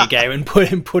making a game and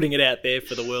putting it out there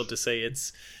for the world to see.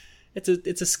 It's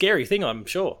a scary thing, I'm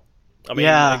sure. I mean,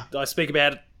 I speak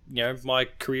about my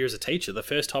career as a teacher. The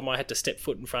first time I had to step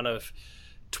foot in front of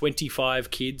 25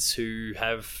 kids who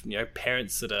have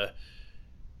parents that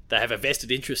have a vested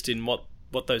interest in what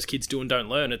those kids do and don't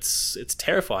learn. It's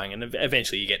terrifying, and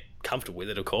eventually you get comfortable with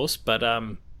it, of course. But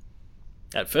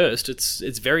at first,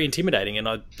 it's very intimidating, and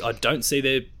I don't see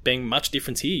there being much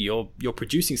difference here. You're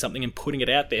producing something and putting it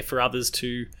out there for others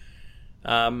to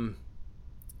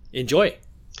enjoy.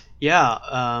 Yeah,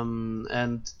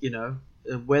 and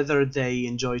whether they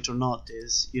enjoy it or not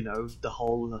is the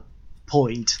whole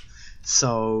point.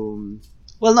 So,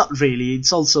 well, not really.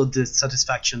 It's also the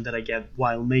satisfaction that I get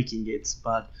while making it.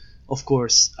 But of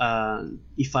course,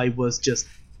 if I was just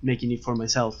making it for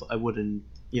myself, I wouldn't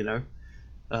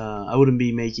I wouldn't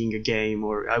be making a game,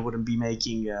 or I wouldn't be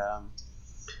making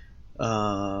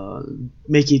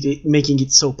making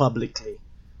it so publicly.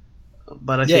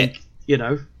 But I think,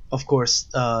 of course,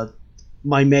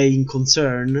 my main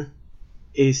concern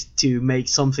is to make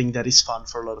something that is fun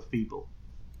for a lot of people.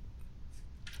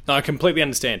 No, I completely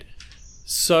understand.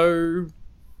 So,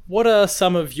 what are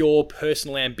some of your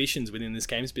personal ambitions within this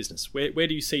games business? Where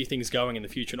do you see things going in the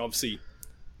future? And obviously,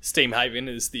 Steamhaven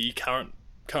is the current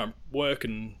work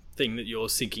and thing that you're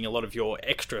sinking a lot of your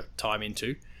extra time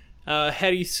into. How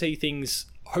do you see things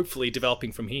hopefully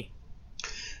developing from here?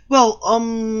 Well,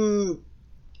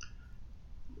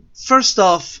 first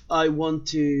off, I want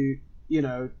to,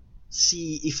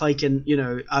 see if I can,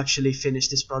 actually finish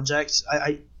this project.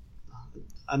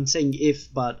 I'm saying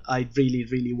if, but I really,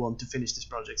 really want to finish this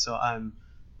project, so I'm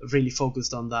really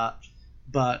focused on that.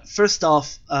 But first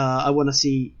off, I want to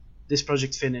see this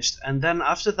project finished, and then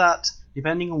after that,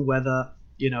 depending on whether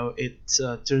it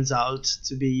turns out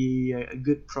to be a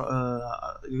good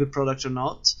product or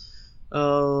not,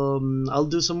 I'll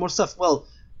do some more stuff. Well,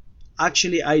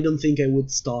 actually, I don't think I would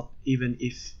stop even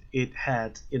if it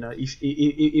had,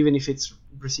 even if it's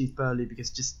received poorly,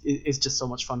 because it's just so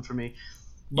much fun for me.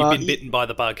 You've been bitten by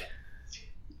the bug.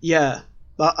 Yeah,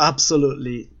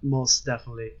 absolutely, most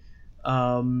definitely.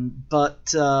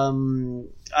 But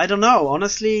I don't know.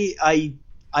 Honestly, I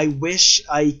wish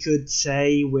I could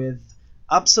say with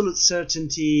absolute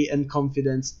certainty and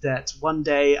confidence that one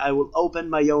day I will open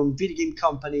my own video game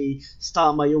company,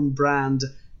 start my own brand,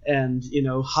 and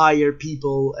hire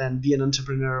people and be an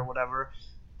entrepreneur or whatever.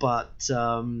 But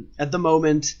at the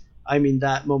moment, I'm in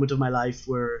that moment of my life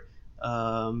where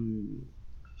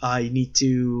I need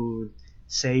to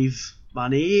save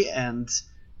money and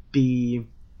be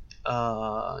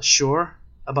sure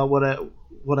about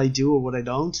what I do or what I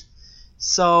don't.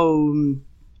 So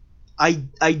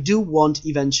I do want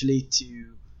eventually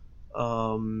to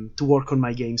work on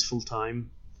my games full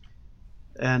time,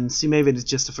 and Steamhaven is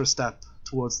just the first step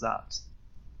towards that.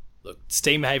 Look,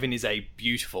 Steamhaven is a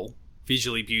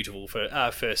visually beautiful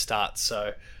first start.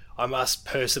 So I must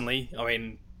personally,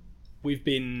 we've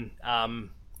been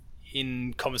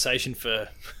in conversation for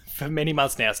many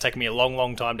months now. It's taken me a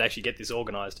long time to actually get this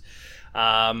organised.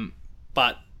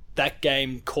 But that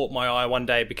game caught my eye one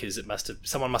day because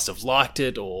someone must have liked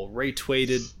it or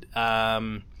retweeted.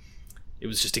 It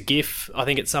was just a GIF, I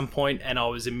think, at some point, and I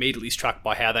was immediately struck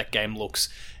by how that game looks.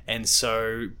 And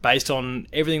so, based on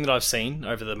everything that I've seen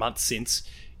over the months since,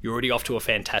 you're already off to a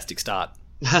fantastic start.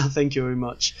 Thank you very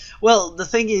much. Well, the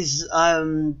thing is,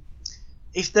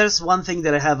 if there's one thing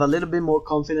that I have a little bit more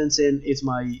confidence in, it's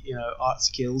my art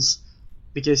skills,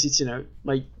 because it's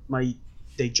my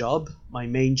day job, my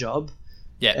main job,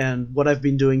 and what I've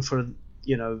been doing for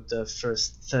the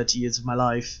first 30 years of my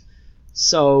life.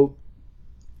 So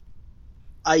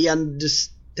I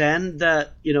understand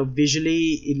that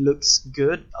visually it looks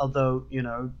good, although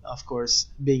of course,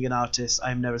 being an artist,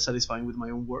 I'm never satisfying with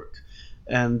my own work,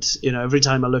 and every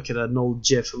time I look at an old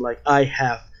GIF, I'm like, I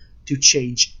have to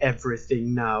change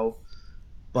everything now.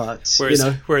 But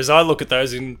whereas I look at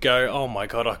those and go, oh my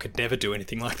god, I could never do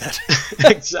anything like that.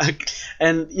 Exactly.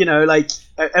 And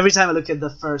every time I look at the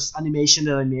first animation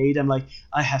that I made, I'm like,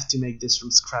 I have to make this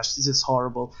from scratch. This is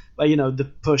horrible. But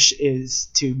the push is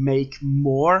to make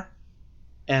more,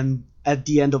 and at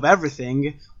the end of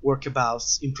everything, work about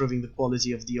improving the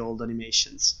quality of the old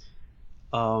animations.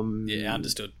 Yeah,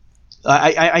 understood.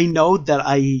 I know that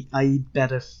I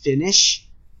better finish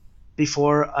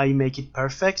before I make it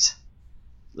perfect.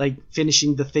 Like,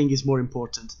 finishing the thing is more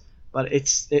important, but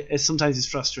it's sometimes it's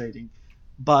frustrating.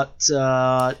 But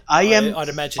I'd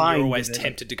imagine you're always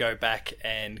tempted to go back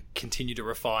and continue to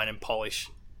refine and polish.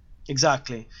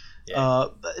 Exactly. Yeah.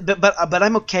 But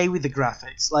I'm okay with the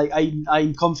graphics. Like,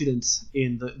 I'm confident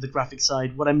in the graphic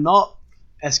side. What I'm not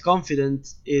as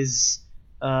confident is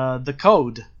the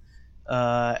code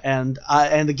and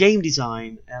the game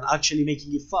design and actually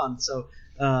making it fun. So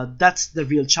that's the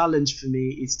real challenge for me,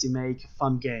 is to make a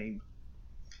fun game.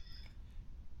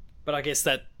 But I guess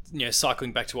that,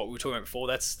 cycling back to what we were talking about before,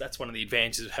 that's one of the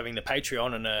advantages of having the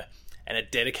Patreon and a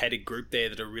dedicated group there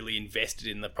that are really invested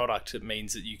in the product. It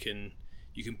means that you can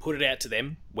put it out to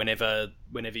them whenever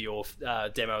your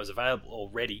demo is available or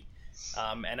ready,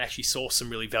 and actually source some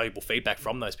really valuable feedback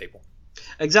from those people.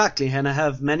 Exactly, and I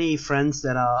have many friends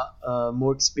that are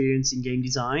more experienced in game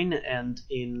design and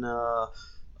in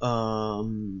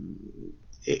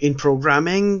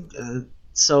programming,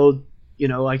 so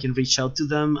I can reach out to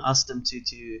them, ask them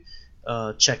to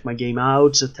check my game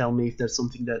out, to tell me if there's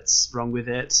something that's wrong with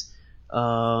it,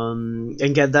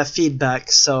 and get that feedback.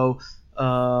 So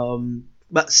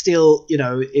but still,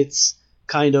 it's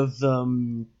kind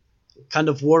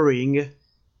of worrying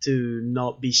to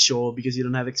not be sure because you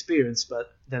don't have experience.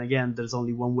 But then again, there's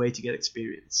only one way to get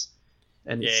experience,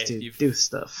 and it's to do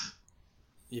stuff.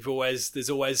 There's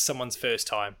always someone's first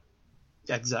time.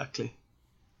 Exactly.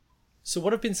 So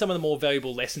what have been some of the more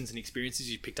valuable lessons and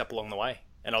experiences you've picked up along the way?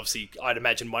 And obviously, I'd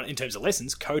imagine in terms of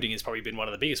lessons, coding has probably been one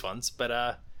of the biggest ones.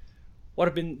 But what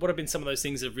have been some of those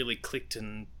things that have really clicked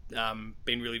and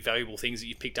been really valuable things that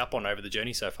you've picked up on over the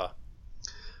journey so far?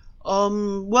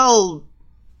 Well,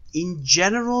 in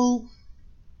general,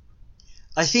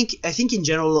 I think in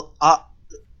general,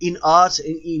 in art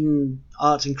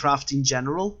and craft in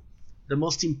general, the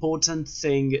most important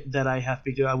thing that I have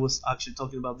picked up, I was actually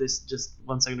talking about this just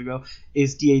 1 second ago,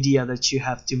 is the idea that you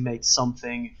have to make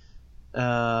something,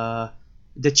 that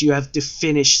you have to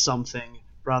finish something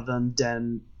rather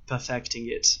than perfecting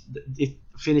it.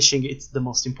 Finishing it's the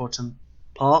most important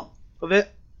part of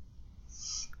it.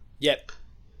 Yep.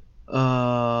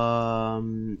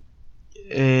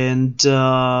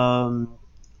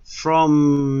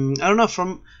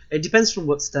 It depends from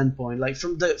what standpoint. Like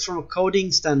from a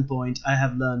coding standpoint, I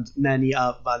have learned many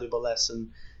valuable lessons,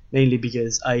 mainly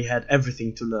because I had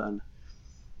everything to learn.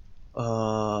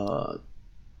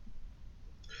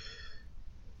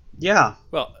 Yeah.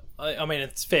 Well, I mean,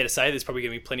 it's fair to say there's probably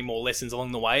going to be plenty more lessons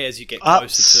along the way as you get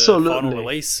closer to final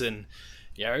release, and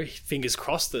fingers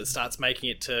crossed that it starts making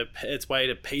its way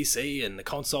to PC and the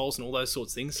consoles and all those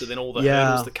sorts of things. So then all the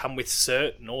hurdles that come with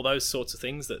cert and all those sorts of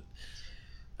things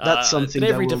that's something that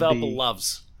every developer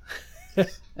loves.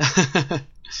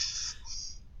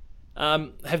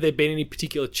 Have there been any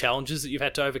particular challenges that you've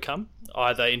had to overcome,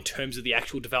 either in terms of the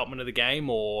actual development of the game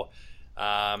or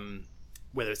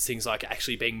whether it's things like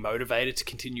actually being motivated to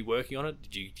continue working on it?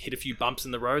 Did you hit a few bumps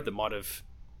in the road that might have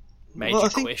made you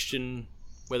question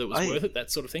whether it was worth it,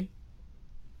 that sort of thing?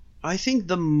 I think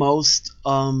the most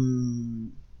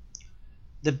the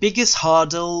biggest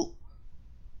hurdle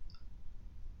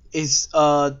is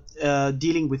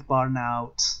dealing with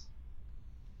burnout,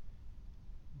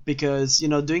 because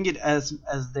doing it as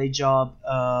day job,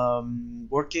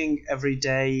 working every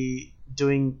day,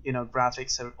 doing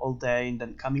graphics all day, and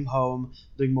then coming home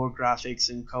doing more graphics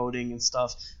and coding and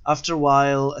stuff. After a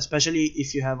while, especially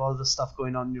if you have all the stuff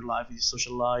going on in your life, your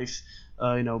social life,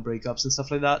 breakups and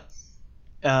stuff like that,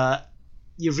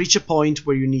 you reach a point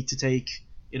where you need to take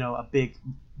a big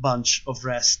bunch of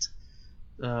rest,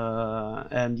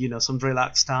 and some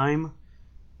relaxed time,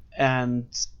 and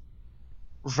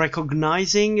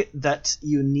recognizing that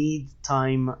you need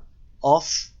time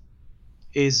off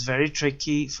is very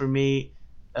tricky for me,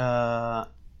 and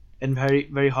very,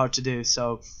 very hard to do.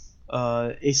 So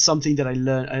it's something that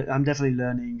I'm definitely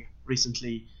learning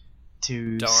recently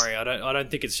to... Don't worry, I don't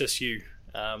think it's just you.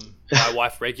 My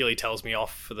wife regularly tells me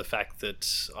off for the fact that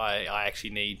I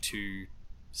actually need to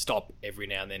stop every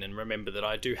now and then and remember that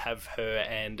I do have her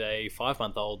and a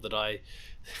 5-month-old that I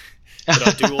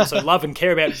do also love and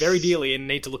care about very dearly, and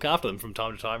need to look after them from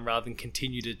time to time rather than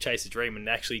continue to chase a dream. And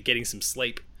actually getting some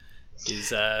sleep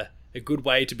is a good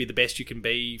way to be the best you can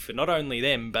be for not only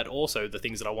them but also the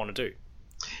things that I want to do.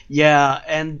 Yeah,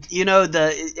 and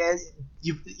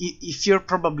if you're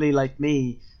probably like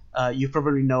me, you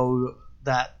probably know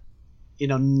that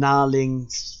gnawing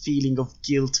feeling of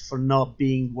guilt for not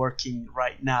being working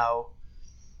right now.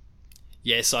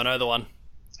 Yes, I know the one.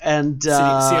 And sitting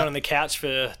on the couch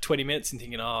for 20 minutes and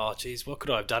thinking, oh geez, what could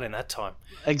I have done in that time?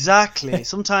 Exactly.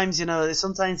 Sometimes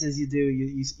as you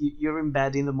do, you're in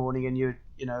bed in the morning and you're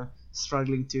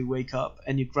struggling to wake up,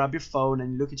 and you grab your phone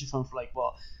and you look at your phone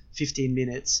for 15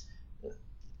 minutes,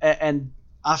 and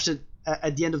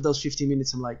at the end of those 15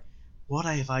 minutes, I'm like, what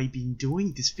have I been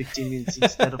doing this 15 minutes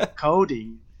instead of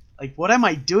coding? Like, what am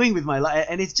I doing with my life?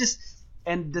 And it's just,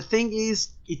 and the thing is,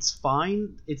 it's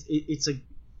fine.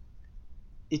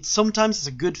 Sometimes it's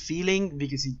a good feeling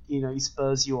because it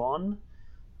spurs you on,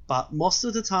 but most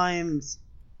of the times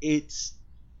it's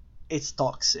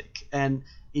toxic and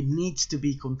it needs to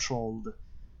be controlled.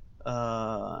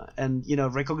 And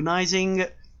recognizing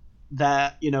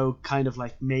that kind of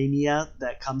like mania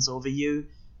that comes over you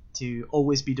to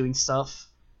always be doing stuff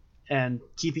and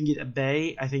keeping it at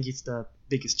bay, I think it's the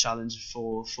biggest challenge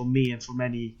for me and for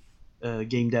many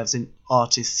game devs and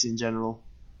artists in general.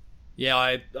 Yeah,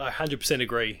 I 100%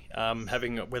 agree.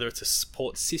 Having, whether it's a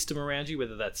support system around you,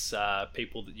 whether that's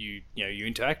people that you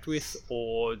interact with,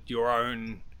 or your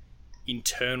own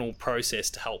internal process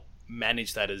to help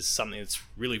manage that, is something that's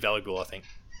really valuable, I think.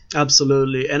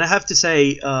 Absolutely. And I have to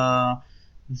say,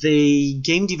 the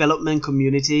game development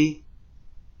community,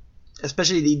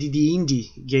 especially the indie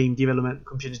game development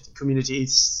community,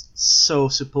 is so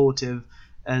supportive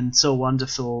and so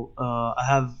wonderful. I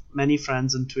have many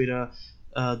friends on Twitter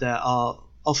that are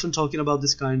often talking about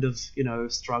this kind of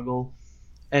struggle,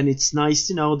 and it's nice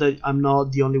to know that I'm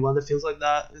not the only one that feels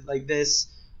like this.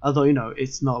 Although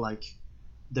it's not like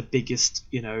the biggest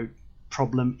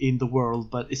problem in the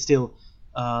world, but it's still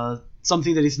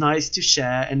something that is nice to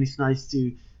share, and it's nice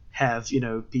to have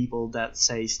people that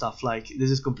say stuff like this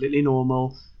is completely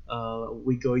normal.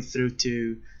 We go through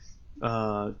to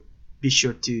be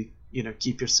sure to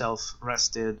keep yourself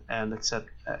rested and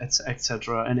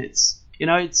etc. And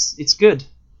it's good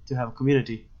to have a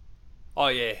community. Oh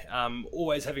yeah,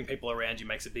 always having people around you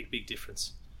makes a big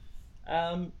difference.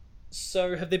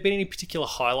 So have there been any particular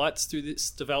highlights through this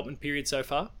development period so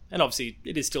far? And obviously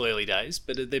it is still early days,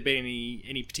 but have there been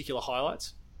any particular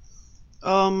highlights?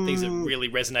 Things that really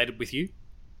resonated with you?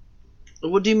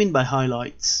 What do you mean by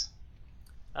highlights?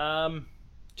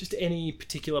 Just any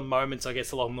particular moments, I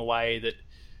guess, along the way that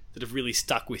have really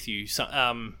stuck with you. So,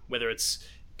 whether it's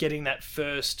getting that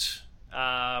first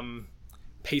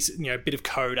piece, bit of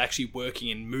code actually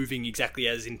working and moving exactly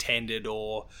as intended,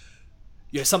 or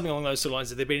something along those sort of lines.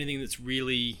 Have there been anything that's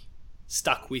really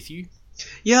stuck with you?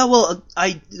 Yeah, well,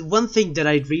 one thing that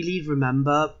I really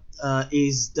remember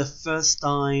is the first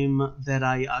time that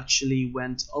I actually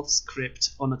went off script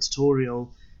on a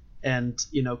tutorial and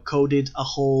coded a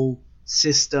whole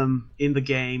system in the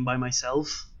game by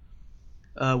myself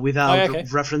without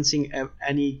referencing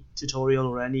any tutorial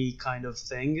or any kind of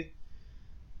thing.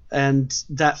 And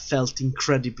that felt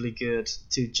incredibly good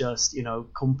to just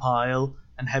compile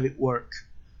and have it work.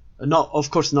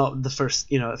 Of course not the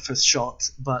first shot,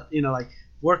 but like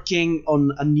working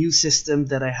on a new system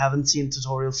that I haven't seen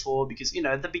tutorials for, because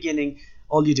at the beginning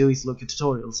all you do is look at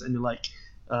tutorials and you're like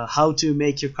how to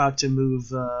make your character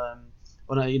move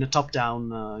on a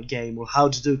top-down game, or how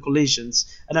to do collisions.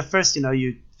 And at first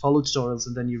you follow tutorials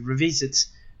and then you revisit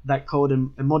that code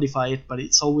and modify it, but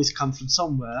it's always come from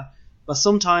somewhere. But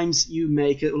sometimes you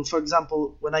make it. For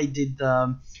example, when I did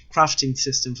the crafting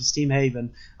system for Steam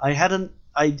Haven, I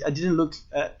didn't look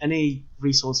at any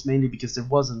resource, mainly because there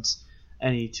wasn't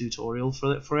any tutorial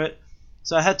for it.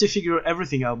 So I had to figure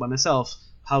everything out by myself: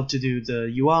 how to do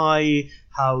the UI,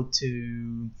 how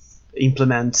to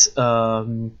implement,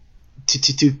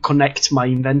 to connect my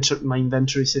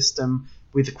inventory system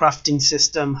with the crafting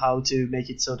system, how to make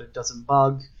it so that it doesn't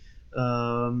bug,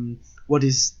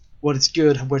 what is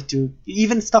good, where to,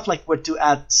 even stuff like where to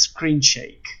add screen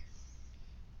shake.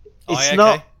 It's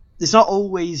not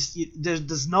always,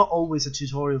 there's not always a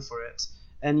tutorial for it,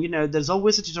 and there's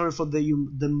always a tutorial for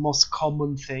the most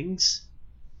common things,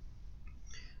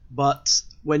 but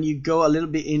when you go a little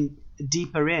bit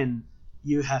deeper in,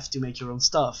 you have to make your own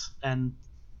stuff. And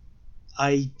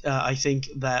I think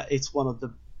that it's one of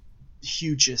the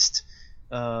hugest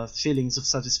feelings of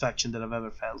satisfaction that I've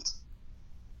ever felt.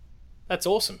 That's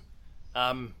awesome.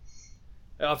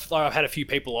 I've had a few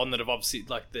people on that have obviously,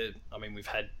 we've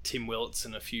had Tim Willits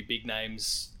and a few big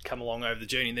names come along over the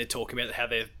journey, and they're talking about how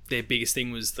their biggest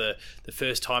thing was the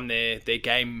first time their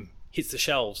game hits the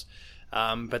shelves.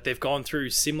 But they've gone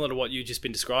through, similar to what you've just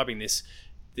been describing, this.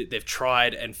 They've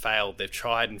tried and failed,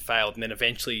 and then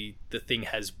eventually the thing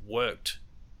has worked.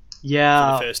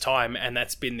 Yeah. For the first time, and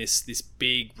that's been this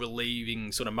big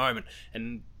relieving sort of moment.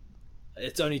 And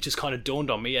it's only just kind of dawned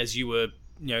on me as you were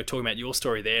talking about your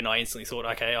story there, and I instantly thought,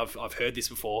 okay, I've heard this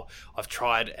before. I've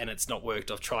tried and it's not worked.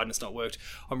 I've tried and it's not worked.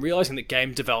 I'm realizing that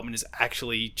game development is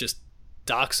actually just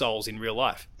Dark Souls in real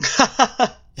life.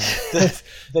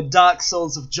 the Dark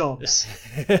Souls of jobs.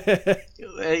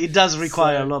 It does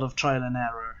require a lot of trial and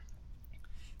error.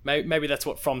 Maybe that's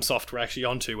what FromSoft were actually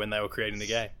onto when they were creating the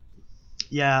game.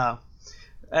 Yeah,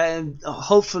 and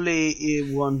hopefully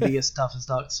it won't be as tough as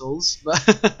Dark Souls.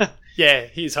 But yeah,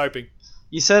 he's hoping.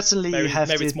 You certainly have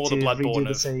maybe it's more the Bloodborne redo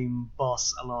the same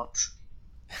boss a lot.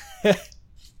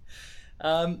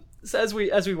 So as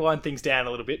we wind things down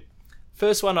a little bit,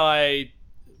 first one I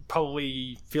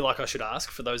probably feel like I should ask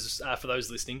for those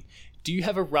listening: do you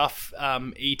have a rough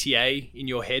ETA in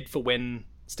your head for when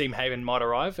Steam Haven might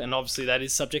arrive? And obviously that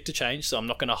is subject to change, so I'm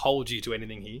not going to hold you to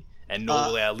anything here, and nor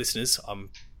will our listeners. I'm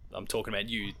talking about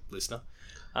you, listener.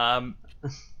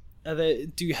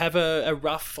 Do you have a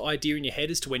rough idea in your head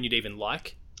as to when you'd even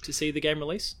like to see the game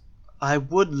release? I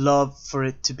would love for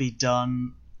it to be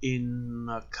done in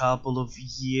a couple of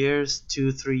years,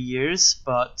 2-3 years,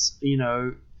 but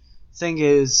thing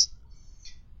is,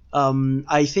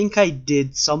 I think I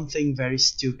did something very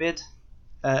stupid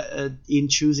in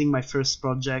choosing my first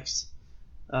project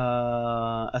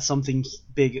as something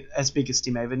big as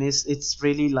Steam Haven is. It's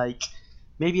really like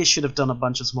maybe I should have done a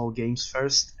bunch of small games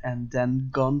first, and then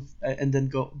go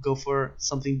for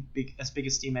something big as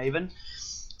Team Haven.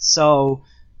 So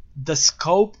the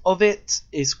scope of it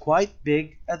is quite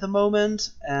big at the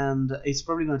moment, and it's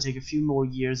probably going to take a few more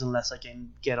years unless I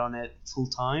can get on it full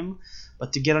time.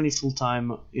 But to get on it full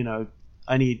time,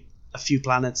 I need a few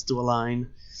planets to align.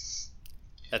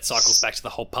 That cycles back to the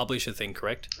whole publisher thing,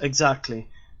 correct? Exactly.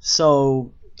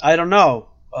 So I don't know,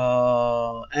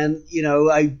 and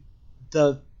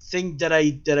the thing that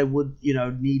I would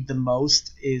need the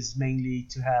most is mainly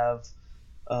to have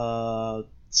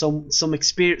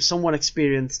someone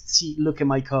experienced look at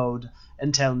my code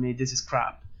and tell me this is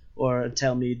crap, or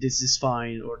tell me this is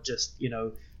fine, or just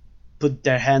put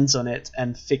their hands on it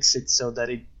and fix it so that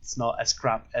it's not as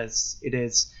crap as it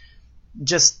is.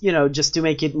 Just to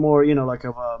make it more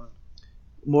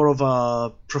more of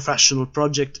a professional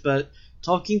project. But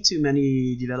talking to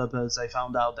many developers, I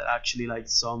found out that actually like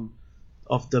some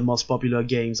of the most popular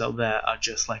games out there are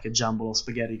just like a jumble of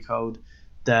spaghetti code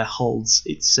that holds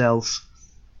itself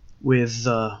with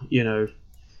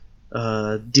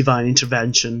divine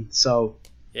intervention. So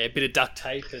yeah, a bit of duct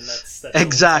tape and that's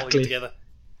exactly together.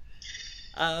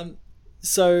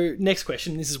 So next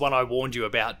question, this is one I warned you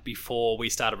about before we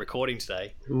started recording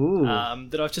today. Ooh.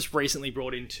 That I've just recently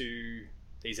brought into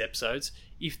these episodes.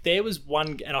 If there was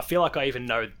one, and I feel like I even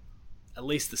know at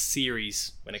least the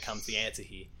series when it comes to the answer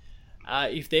here.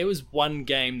 If there was one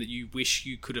game that you wish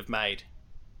you could have made,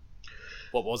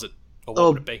 what was it? Or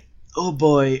what would it be? Oh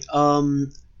boy. I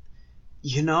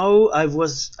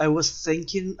was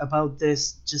thinking about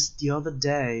this just the other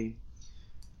day.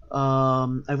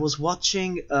 I was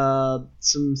watching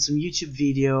some YouTube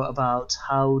video about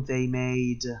how they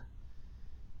made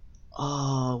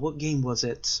what game was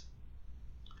it?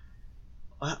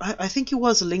 I think it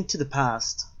was A Link to the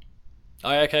Past.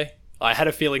 Oh, okay. I had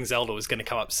a feeling Zelda was going to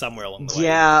come up somewhere along the way.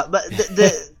 Yeah, but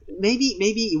maybe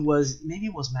it was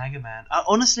Mega Man.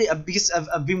 Honestly, because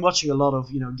I've been watching a lot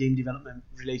of game development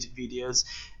related videos,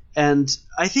 and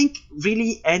I think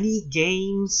really any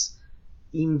games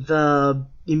in the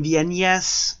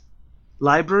NES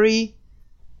library,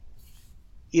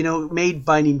 made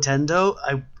by Nintendo,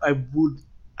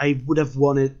 I would have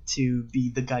wanted to be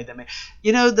the guy that made.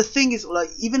 The thing is,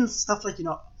 like, even stuff like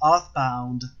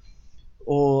Earthbound,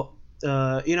 or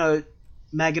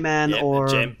Mega Man,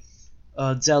 or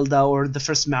Zelda, or the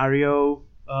first Mario.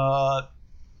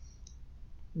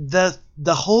 The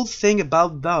whole thing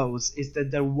about those is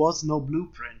that there was no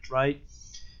blueprint, right?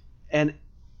 And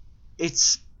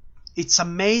it's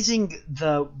amazing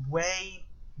the way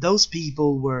those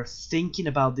people were thinking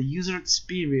about the user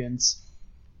experience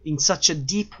in such a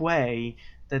deep way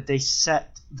that they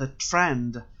set the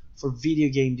trend for video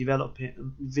game development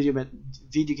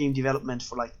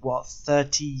for like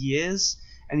 30 years,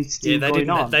 and it's still going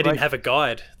on. They didn't have a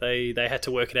guide. They had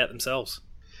to work it out themselves.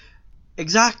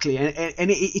 Exactly, and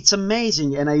it's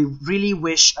amazing, and I really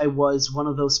wish I was one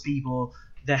of those people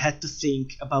that had to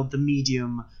think about the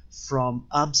medium from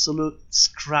absolute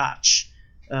scratch,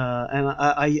 and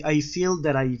I feel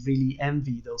that I really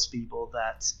envy those people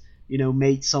that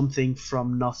made something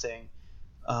from nothing.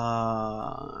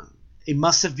 It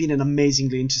must have been an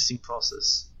amazingly interesting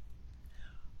process.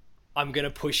 I'm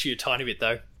gonna push you a tiny bit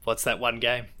though. What's that one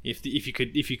game? If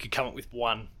you could come up with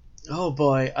one. Oh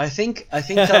boy, I think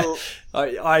I'll...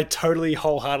 I totally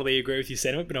wholeheartedly agree with your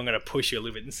sentiment, but I'm going to push you a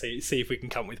little bit and see if we can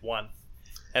come up with one,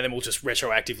 and then we'll just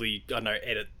retroactively, I don't know,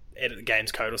 edit the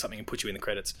game's code or something and put you in the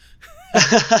credits.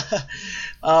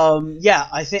 Yeah,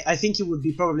 I think it would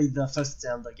be probably the first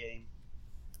Zelda game.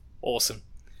 Awesome.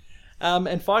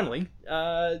 And finally,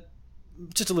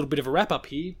 just a little bit of a wrap up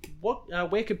here.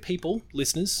 Where could people,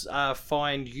 listeners,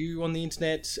 find you on the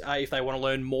internet if they want to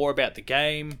learn more about the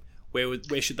game?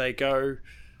 Where should they go?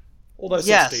 All those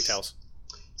sorts of details.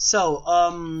 So,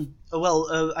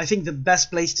 I think the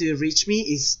best place to reach me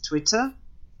is Twitter,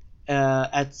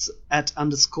 at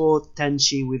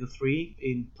 _Tenchi with a 3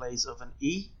 in place of an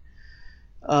E.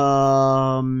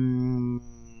 And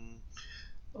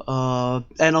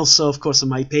also, of course, on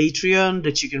my Patreon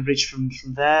that you can reach from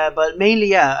there. But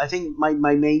mainly, I think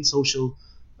my main social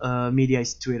media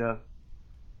is Twitter.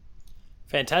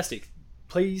 Fantastic.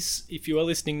 Please, if you are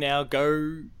listening now,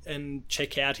 go and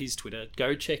check out his Twitter.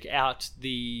 Go check out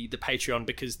the Patreon,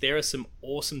 because there are some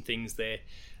awesome things there.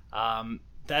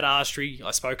 That artistry,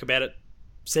 I spoke about it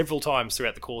several times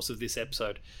throughout the course of this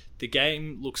episode. The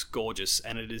game looks gorgeous,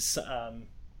 and it is...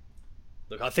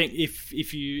 Look, I think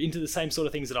if you're into the same sort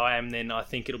of things that I am, then I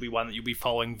think it'll be one that you'll be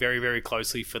following very, very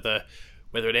closely for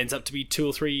whether it ends up to be 2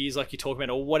 or 3 years like you talk about,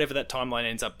 or whatever that timeline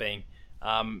ends up being.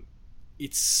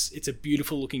 it's a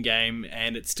beautiful looking game,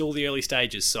 and it's still the early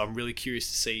stages, so I'm really curious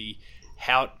to see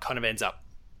how it kind of ends up.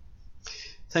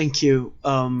 Thank you.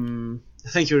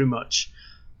 Thank you very much.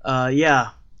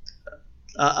 Yeah.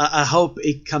 I hope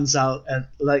it comes out at,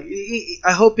 like,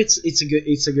 I hope it's a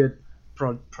good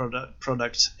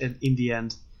product in the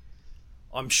end.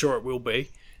 I'm sure it will be.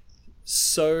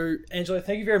 So, Angelo,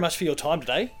 thank you very much for your time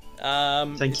today.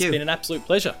 Thank you. It's been an absolute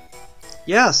pleasure.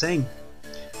 Yeah, same.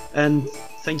 And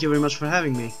thank you very much for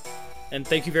having me. And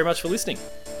thank you very much for listening.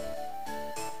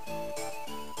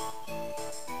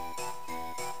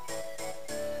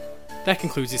 That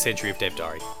concludes this entry of Dev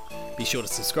Diary. Be sure to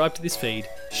subscribe to this feed,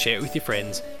 share it with your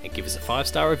friends, and give us a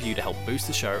 5-star review to help boost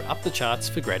the show up the charts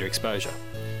for greater exposure.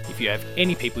 If you have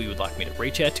any people you would like me to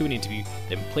reach out to an interview,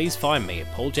 then please find me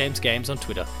at Paul James Games on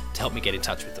Twitter to help me get in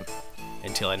touch with them.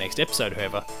 Until our next episode,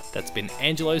 however, that's been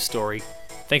Angelo's story.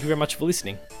 Thank you very much for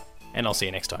listening, and I'll see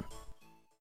you next time.